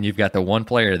figured it out, then you've got the one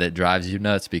player that drives you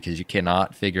nuts because you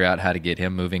cannot figure out how to get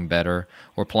him moving better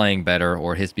or playing better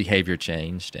or his behavior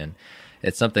changed. And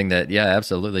it's something that, yeah,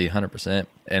 absolutely, 100%.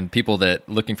 And people that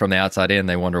looking from the outside in,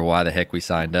 they wonder why the heck we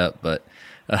signed up. But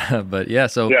yeah,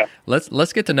 so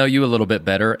let's get to know you a little bit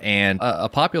better. And a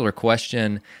popular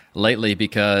question lately,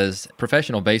 because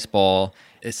professional baseball,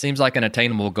 it seems like an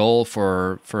attainable goal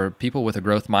for people with a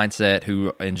growth mindset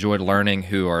who enjoy learning,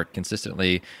 who are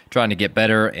consistently trying to get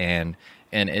better. And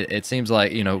it seems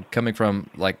like, coming from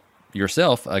like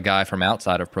yourself, a guy from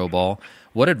outside of pro ball,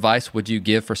 what advice would you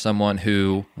give for someone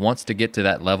who wants to get to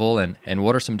that level, and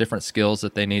what are some different skills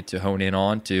that they need to hone in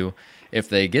on to, if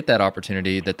they get that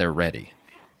opportunity, that they're ready?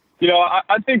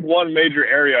 I think one major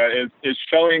area is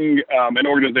showing an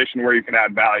organization where you can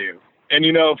add value. And,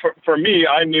 for me,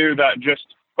 I knew that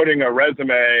just putting a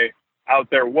resume out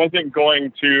there wasn't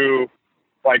going to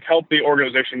like help the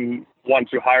organization want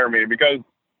to hire me because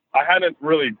I hadn't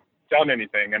really done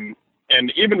anything. And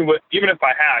even if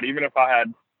I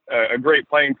had a great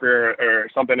playing career or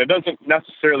something, it doesn't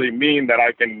necessarily mean that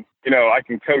I can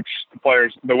coach the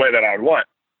players the way that I would want.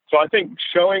 So I think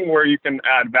showing where you can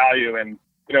add value and,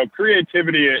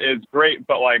 creativity is great,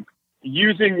 but like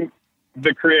using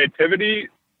the creativity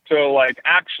to like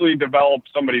actually develop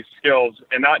somebody's skills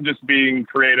and not just being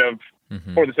creative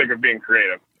for the sake of being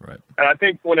creative. Right. And I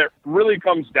think when it really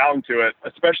comes down to it,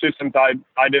 especially since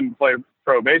I didn't play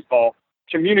pro baseball,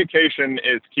 communication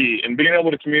is key, and being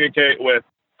able to communicate with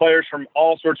players from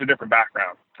all sorts of different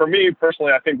backgrounds. For me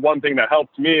personally, I think one thing that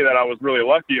helped me that I was really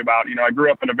lucky about, I grew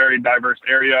up in a very diverse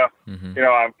area.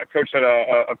 I coached at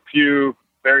a few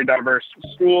very diverse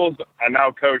schools. I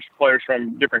now coach players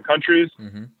from different countries,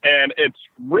 and it's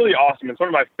really awesome. It's one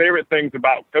of my favorite things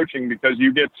about coaching because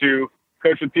you get to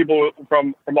coach with people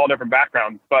from all different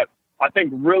backgrounds. But I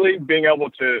think really being able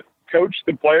to coach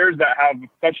the players that have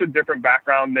such a different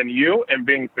background than you and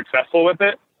being successful with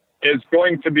it is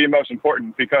going to be most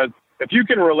important, because if you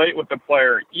can relate with the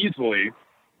player easily,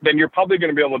 then you're probably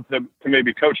going to be able to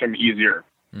maybe coach them easier.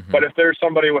 But if there's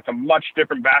somebody with a much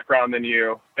different background than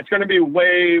you, it's going to be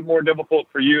way more difficult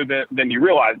for you than you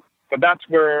realize. But that's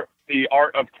where the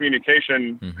art of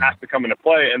communication has to come into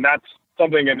play. And that's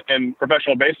something in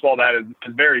professional baseball that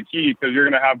is very key, because you're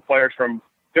going to have players from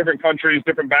different countries,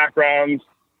 different backgrounds,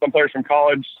 some players from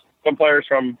college, some players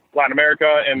from Latin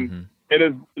America. And it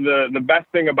is the best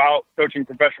thing about coaching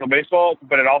professional baseball,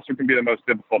 but it also can be the most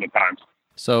difficult at times.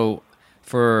 So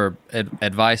for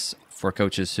advice for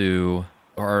coaches who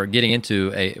are getting into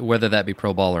whether that be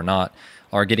pro ball or not,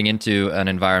 are getting into an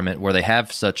environment where they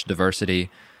have such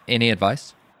diversity, any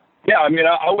advice? Yeah,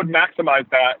 I would maximize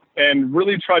that and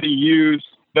really try to use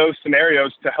those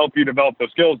scenarios to help you develop those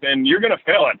skills. And you're going to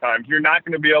fail at times. You're not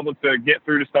going to be able to get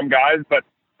through to some guys, but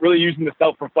really using the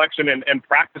self-reflection and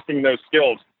practicing those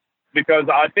skills. Because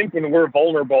I think when we're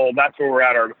vulnerable, that's where we're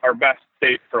at our best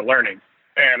state for learning.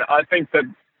 And I think that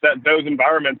those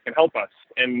environments can help us.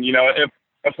 And,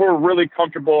 if we're really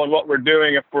comfortable in what we're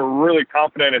doing, if we're really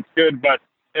confident, it's good. But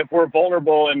if we're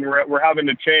vulnerable and we're having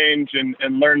to change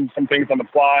and learn some things on the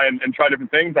fly and try different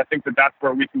things, I think that's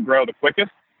where we can grow the quickest.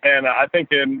 And I think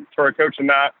for a coach in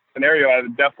that scenario, I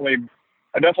definitely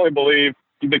believe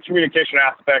the communication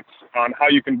aspects on how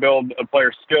you can build a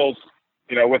player's skills,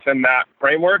 within that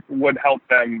framework would help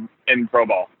them in pro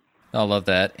ball. I love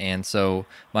that. And so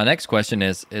my next question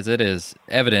is it is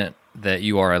evident that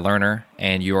you are a learner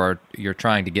and you're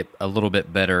trying to get a little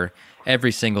bit better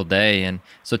every single day. And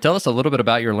so tell us a little bit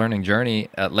about your learning journey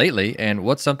lately, and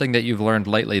what's something that you've learned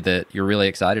lately that you're really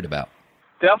excited about?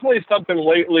 Definitely something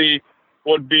lately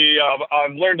would be,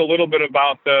 I've learned a little bit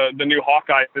about the new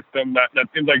Hawkeye system that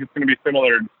seems like it's going to be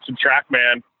similar to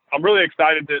TrackMan. I'm really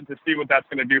excited to see what that's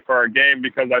going to do for our game,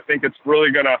 because I think it's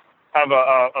really going to have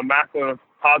a massive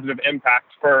positive impact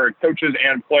for coaches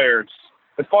and players.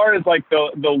 As far as like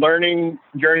the learning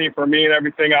journey for me and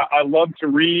everything, I love to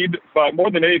read, but more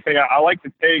than anything, I like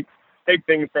to take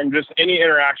things from just any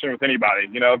interaction with anybody.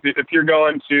 If you're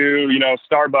going to,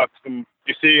 Starbucks and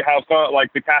you see how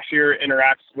the cashier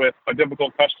interacts with a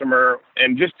difficult customer,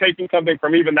 and just taking something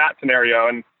from even that scenario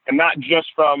and not just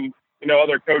from,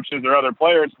 other coaches or other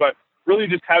players, but really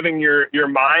just having your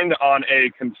mind on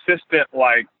a consistent,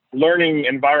 learning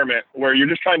environment where you're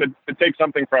just trying to take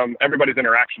something from everybody's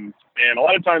interactions. And a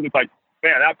lot of times it's like,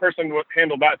 man, that person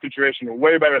handled that situation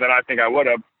way better than I think I would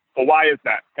have. But why is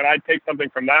that? Can I take something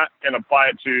from that and apply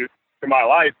it to my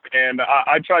life? And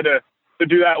I try to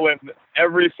do that with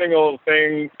every single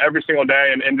thing, every single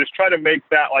day, and just try to make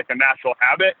that like a natural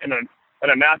habit and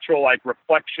a natural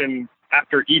reflection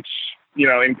after each,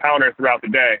 encounter throughout the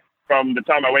day. From the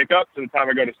time I wake up to the time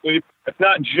I go to sleep. It's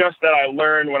not just that I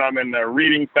learn when I'm in the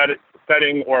reading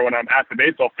setting or when I'm at the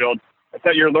baseball field. It's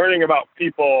that you're learning about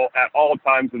people at all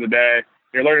times of the day.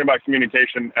 You're learning about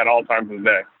communication at all times of the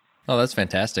day. Oh, that's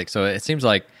fantastic. So it seems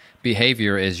like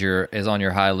behavior is on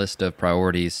your high list of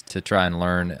priorities to try and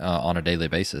learn on a daily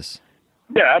basis.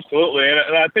 Yeah, absolutely.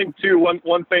 And I think too,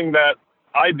 one thing that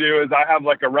I do is I have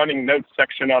a running notes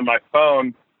section on my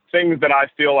phone, things that I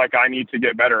feel like I need to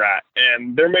get better at.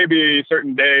 And there may be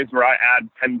certain days where I add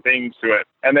 10 things to it.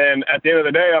 And then at the end of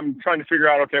the day, I'm trying to figure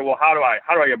out, okay, well, how do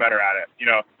I get better at it?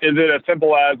 Is it as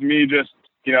simple as me just,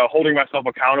 holding myself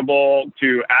accountable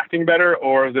to acting better,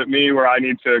 or is it me where I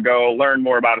need to go learn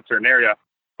more about a certain area?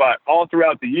 But all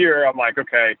throughout the year, I'm like,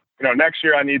 okay, next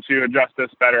year I need to adjust this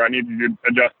better. I need to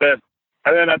adjust this.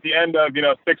 And then at the end of,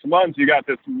 6 months, you got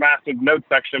this massive note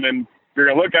section, and you're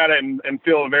going to look at it and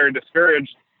feel very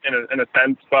discouraged. in a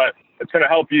sense, but it's going to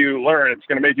help you learn. It's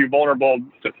going to make you vulnerable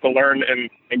to learn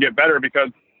and get better, because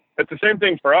it's the same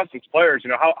thing for us as players.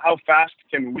 How fast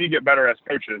can we get better as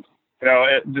coaches?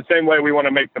 The same way we want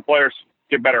to make the players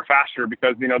get better faster,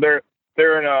 because,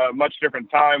 they're in a much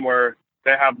different time where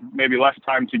they have maybe less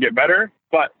time to get better.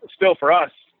 But still, for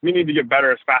us, we need to get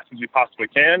better as fast as we possibly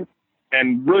can,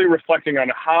 and really reflecting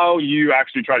on how you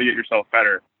actually try to get yourself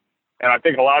better. And I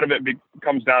think a lot of it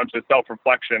comes down to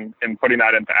self-reflection and putting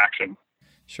that into action.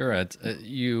 Sure.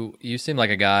 You seem like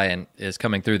a guy, and is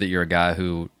coming through that you're a guy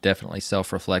who definitely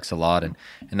self-reflects a lot, and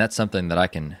that's something that I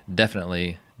can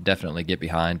definitely get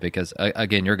behind, because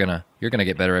again, you're gonna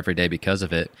get better every day because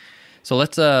of it. So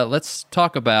let's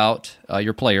talk about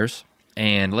your players,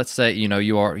 and let's say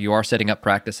you are setting up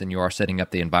practice and you are setting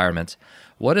up the environments.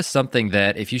 What is something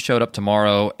that if you showed up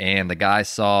tomorrow and the guys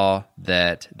saw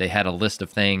that they had a list of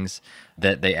things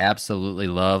that they absolutely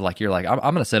love, like you're like, I'm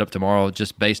going to set up tomorrow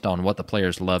just based on what the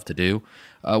players love to do,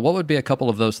 what would be a couple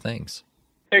of those things?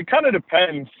 It kind of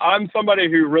depends. I'm somebody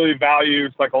who really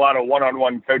values like a lot of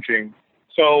one-on-one coaching.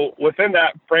 So within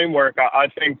that framework, I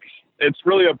think it's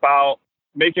really about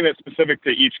making it specific to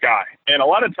each guy. And a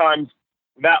lot of times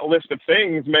that list of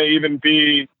things may even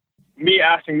be me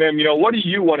asking them, what do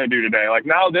you want to do today? Like,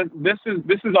 now this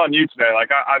is on you today. Like,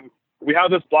 we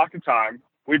have this block of time.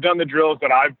 We've done the drills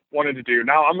that I've wanted to do.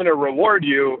 Now I'm going to reward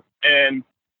you, and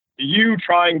you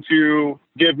trying to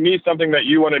give me something that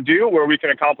you want to do where we can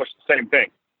accomplish the same thing.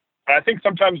 And I think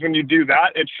sometimes when you do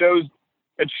that, it shows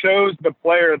the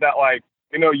player that, like,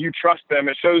 you trust them.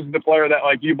 It shows the player that,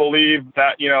 like, you believe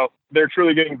that, they're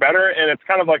truly getting better, and it's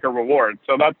kind of like a reward.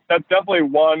 So that's definitely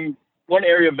one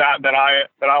area of that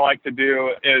I like to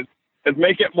do is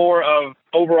make it more of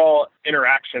overall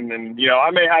interaction. And,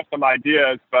 I may have some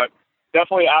ideas, but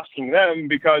definitely asking them,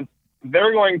 because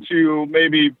they're going to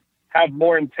maybe have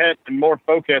more intent and more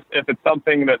focus if it's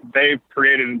something that they've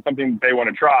created and something that they want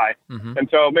to try. Mm-hmm. And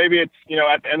so maybe it's,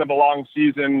 at the end of a long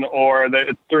season, or that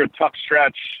it's through a tough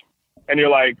stretch, and you're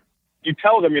like, you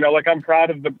tell them, like, I'm proud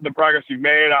of the progress you've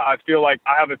made. I feel like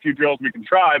I have a few drills we can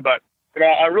try, but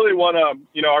I really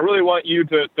want you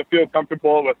to feel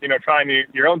comfortable with, trying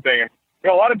your own thing. And,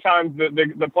 a lot of times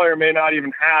the player may not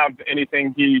even have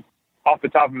anything off the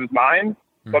top of his mind,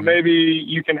 mm-hmm. but maybe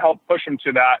you can help push him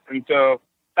to that. And so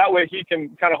that way he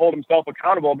can kind of hold himself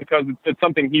accountable, because it's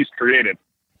something he's created.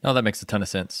 No, that makes a ton of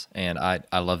sense, and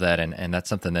I love that, and that's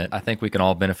something that I think we can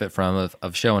all benefit from,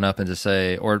 of showing up and just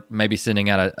say, or maybe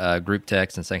sending out a group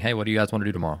text and saying, hey, what do you guys want to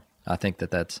do tomorrow? I think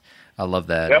I love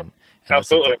that. Yep, and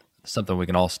absolutely. Something we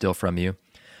can all steal from you.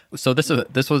 So this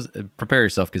was prepare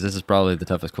yourself, because this is probably the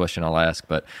toughest question I'll ask,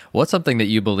 but what's something that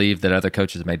you believe that other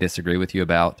coaches may disagree with you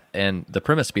about? And the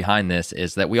premise behind this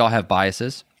is that we all have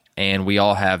biases, and we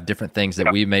all have different things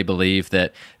that we may believe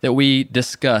that we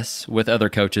discuss with other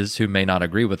coaches who may not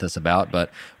agree with us about. But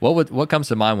what comes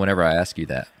to mind whenever I ask you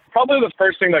that? Probably the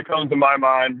first thing that comes to my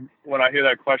mind when I hear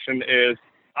that question is,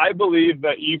 I believe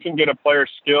that you can get a player's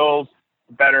skills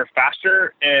better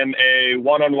faster in a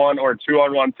one-on-one or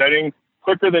two-on-one setting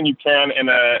quicker than you can in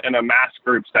a mass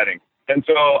group setting. And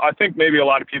so I think maybe a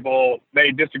lot of people,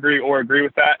 they disagree or agree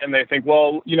with that, and they think,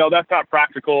 well, that's not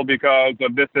practical because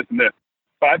of this, and this.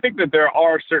 But I think that there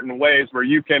are certain ways where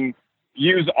you can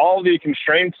use all the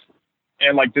constraints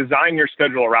and, like, design your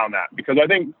schedule around that. Because I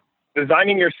think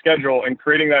designing your schedule and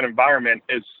creating that environment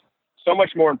is so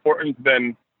much more important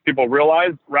than people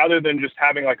realize, rather than just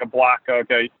having like a block.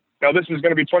 Okay, this is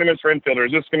going to be 20 minutes for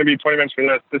infielders. This is going to be 20 minutes for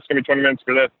this. This is going to be 20 minutes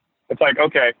for this. It's like,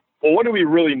 okay, well, what do we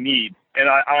really need? And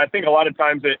I think a lot of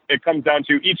times it comes down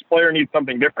to each player needs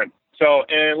something different. So,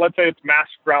 and let's say it's mass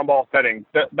ground ball setting.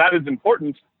 That is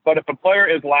important. But if a player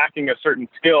is lacking a certain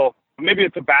skill, maybe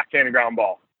it's a backhand ground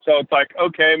ball. So it's like,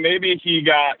 okay, maybe he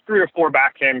got 3 or 4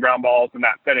 backhand ground balls in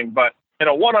that setting. But in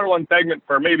a one-on-one segment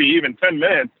for maybe even 10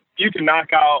 minutes, you can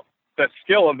knock out the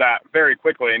skill of that very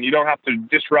quickly, and you don't have to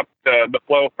disrupt the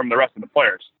flow from the rest of the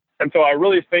players. And so I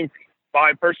really think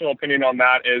my personal opinion on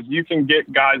that is you can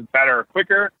get guys better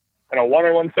quicker in a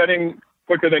one-on-one setting,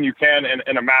 quicker than you can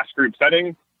in a mass group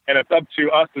setting. And it's up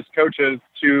to us as coaches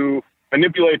to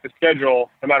manipulate the schedule,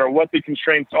 no matter what the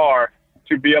constraints are,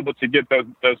 to be able to get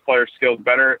those players' skills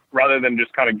better, rather than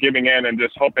just kind of giving in and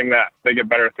just hoping that they get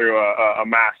better through a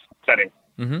mass setting.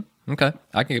 Mm-hmm. Okay,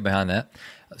 I can get behind that.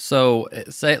 So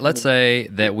let's say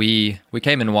that we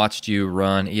came and watched you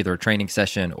run either a training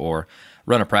session or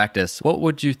run a practice. What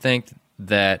would you think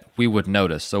that we would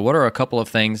notice? So what are a couple of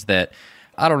things that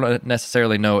I don't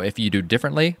necessarily know if you do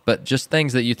differently, but just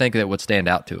things that you think that would stand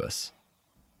out to us,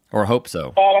 or hope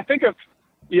so? I think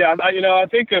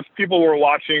if people were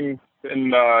watching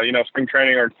in spring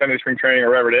training or extended spring training or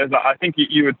whatever it is, I think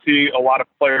you would see a lot of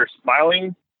players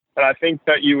smiling, and I think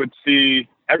that you would see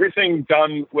everything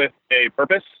done with a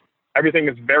purpose. Everything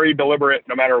is very deliberate,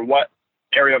 no matter what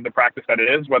area of the practice that it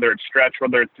is, whether it's stretch,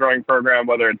 whether it's throwing program,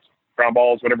 whether it's ground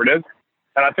balls, whatever it is.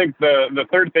 And I think the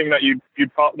third thing that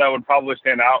that would probably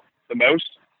stand out the most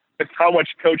is how much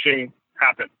coaching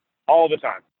happens all the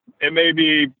time. It may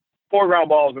be 4 ground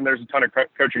balls and there's a ton of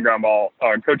coaching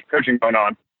coaching going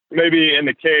on. Maybe in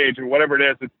the cage or whatever it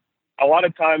is. It's, a lot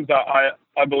of times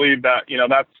I believe that,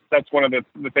 that's one of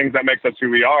the things that makes us who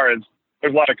we are, is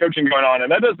there's a lot of coaching going on.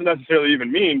 And that doesn't necessarily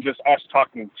even mean just us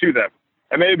talking to them.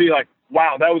 It may be like,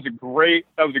 wow, that was a great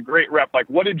rep. Like,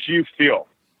 what did you feel?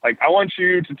 Like, I want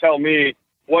you to tell me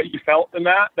what you felt in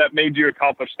that made you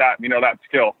accomplish that, that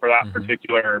skill for that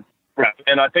particular rep.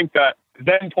 And I think that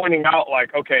then pointing out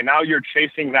like, okay, now you're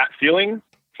chasing that feeling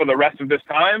for the rest of this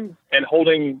time and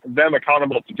holding them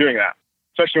accountable to doing that,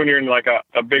 especially when you're in like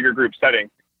a bigger group setting.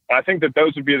 And I think that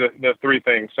those would be the 3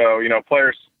 things. So,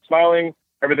 players smiling,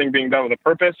 everything being done with a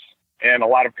purpose, and a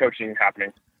lot of coaching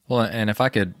happening. Well, and if I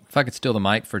could steal the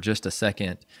mic for just a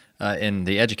second, in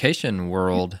the education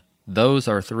world, those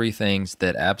are 3 things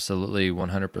that absolutely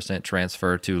 100%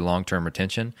 transfer to long-term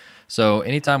retention. So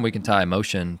anytime we can tie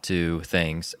emotion to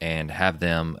things and have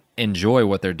them enjoy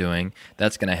what they're doing,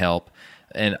 that's going to help.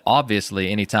 And obviously,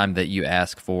 anytime that you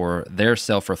ask for their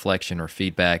self-reflection or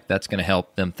feedback, that's going to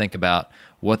help them think about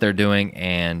what they're doing,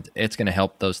 and it's going to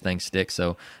help those things stick.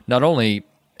 So not only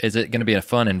is it going to be a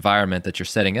fun environment that you're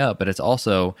setting up, but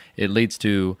it leads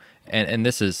to, and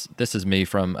this is me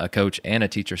from a coach and a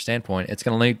teacher standpoint, it's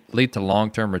going to lead to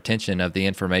long-term retention of the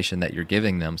information that you're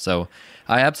giving them. So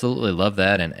I absolutely love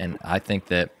that, and I think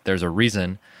that there's a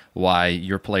reason why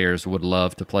your players would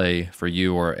love to play for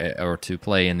you or to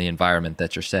play in the environment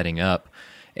that you're setting up.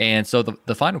 And so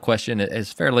the final question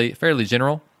is fairly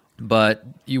general, but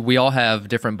we all have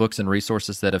different books and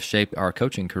resources that have shaped our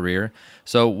coaching career.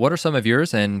 So what are some of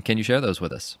yours, and can you share those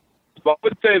with us? Well, I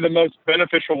would say the most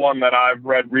beneficial one that I've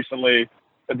read recently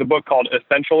is a book called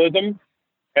Essentialism.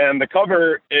 And the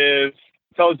cover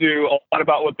tells you a lot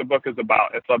about what the book is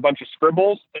about. It's a bunch of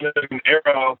scribbles, and there's an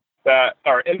arrow that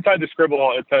are inside the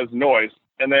scribble. It says noise.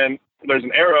 And then there's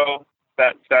an arrow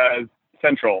that says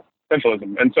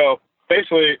essentialism. And so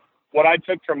basically what I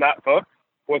took from that book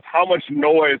was how much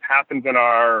noise happens in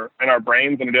our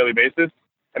brains on a daily basis,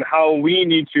 and how we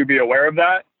need to be aware of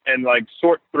that and like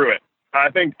sort through it. And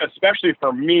I think especially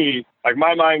for me, like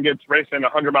my mind gets racing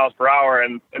 100 miles per hour,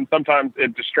 and sometimes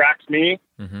it distracts me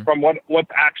from what's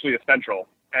actually essential.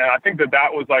 And I think that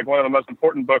was like one of the most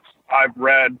important books I've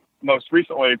read most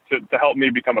recently to help me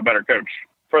become a better coach.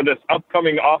 For this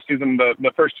upcoming off season,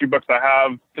 the first 2 books I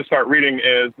have to start reading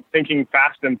is Thinking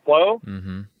Fast and Slow.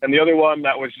 And the other one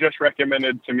that was just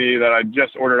recommended to me that I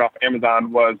just ordered off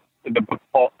Amazon was the book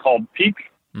called Peak.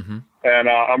 And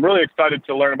I'm really excited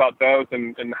to learn about those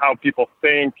and how people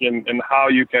think and how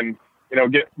you can,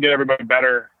 get everybody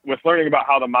better with learning about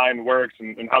how the mind works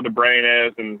and how the brain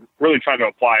is, and really trying to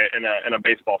apply it in a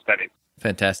baseball setting.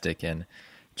 Fantastic. And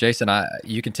Jason,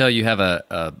 you can tell you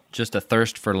have just a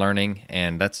thirst for learning,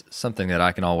 and that's something that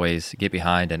I can always get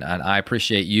behind. And I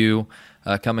appreciate you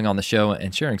coming on the show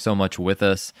and sharing so much with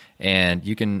us. And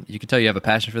you can tell you have a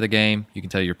passion for the game. You can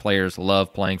tell your players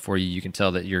love playing for you. You can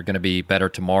tell that you're going to be better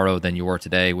tomorrow than you were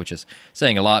today, which is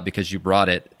saying a lot because you brought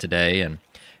it today.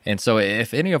 And so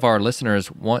if any of our listeners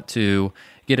want to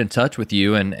get in touch with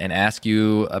you and ask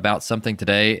you about something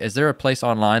today, is there a place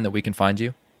online that we can find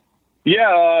you?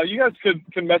 Yeah, you guys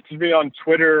can message me on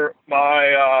Twitter.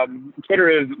 My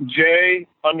Twitter is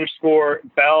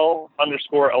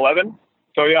J_Bell_11.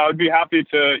 So yeah, I would be happy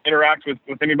to interact with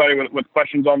anybody with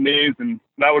questions on these, and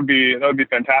that would be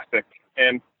fantastic.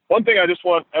 And one thing I just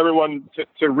want everyone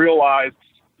to realize,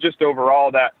 just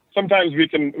overall, that sometimes we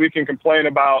can complain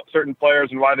about certain players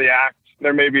and why they act.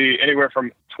 There may be anywhere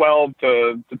from 12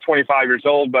 to 25 years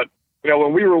old, but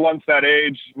when we were once that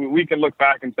age, we can look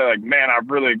back and say, like, man, I've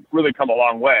really, really come a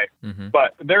long way.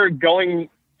 But they're going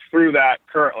through that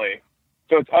currently.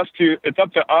 So it's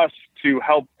up to us to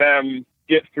help them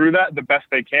get through that the best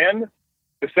they can,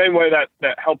 the same way that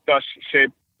helped us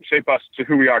shape us to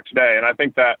who we are today. And I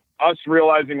think that us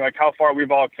realizing like how far we've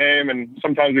all came, and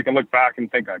sometimes we can look back and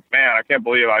think like, man, I can't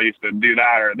believe I used to do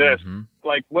that or this.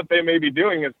 Like what they may be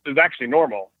doing is actually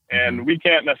normal. And we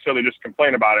can't necessarily just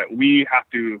complain about it. We have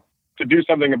to do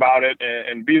something about it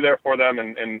and be there for them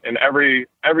in every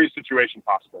situation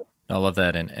possible. I love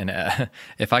that. And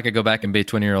if I could go back and be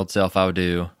 20-year-old self, I would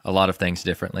do a lot of things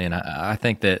differently. And I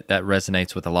think that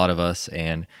resonates with a lot of us.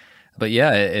 And But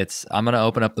yeah, I'm going to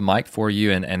open up the mic for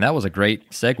you, and that was a great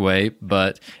segue.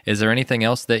 But is there anything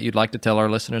else that you'd like to tell our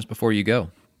listeners before you go?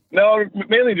 No,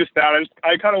 mainly just that.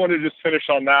 I kind of wanted to just finish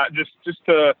on that, just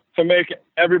to make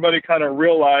everybody kind of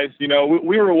realize,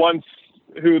 we were once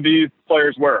who these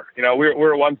players were. We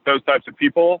were once those types of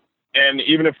people. And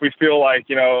even if we feel like,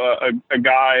 a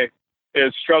guy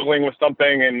is struggling with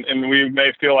something and we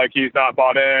may feel like he's not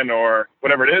bought in or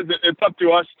whatever it is, it's up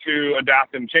to us to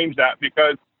adapt and change that,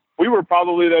 because we were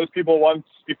probably those people once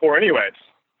before anyways.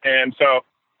 And so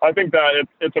I think that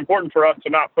it's important for us to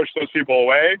not push those people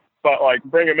away, but like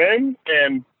bring them in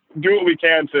and do what we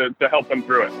can to help them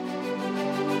through it.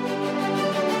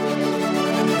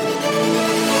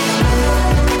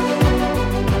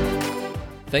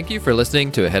 Thank you for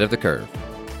listening to Ahead of the Curve.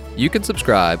 You can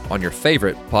subscribe on your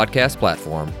favorite podcast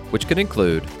platform, which could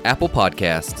include Apple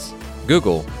Podcasts,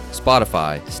 Google,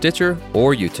 Spotify, Stitcher,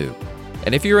 or YouTube.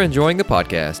 And if you're enjoying the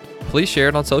podcast, please share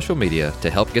it on social media to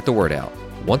help get the word out.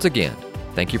 Once again,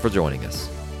 thank you for joining us.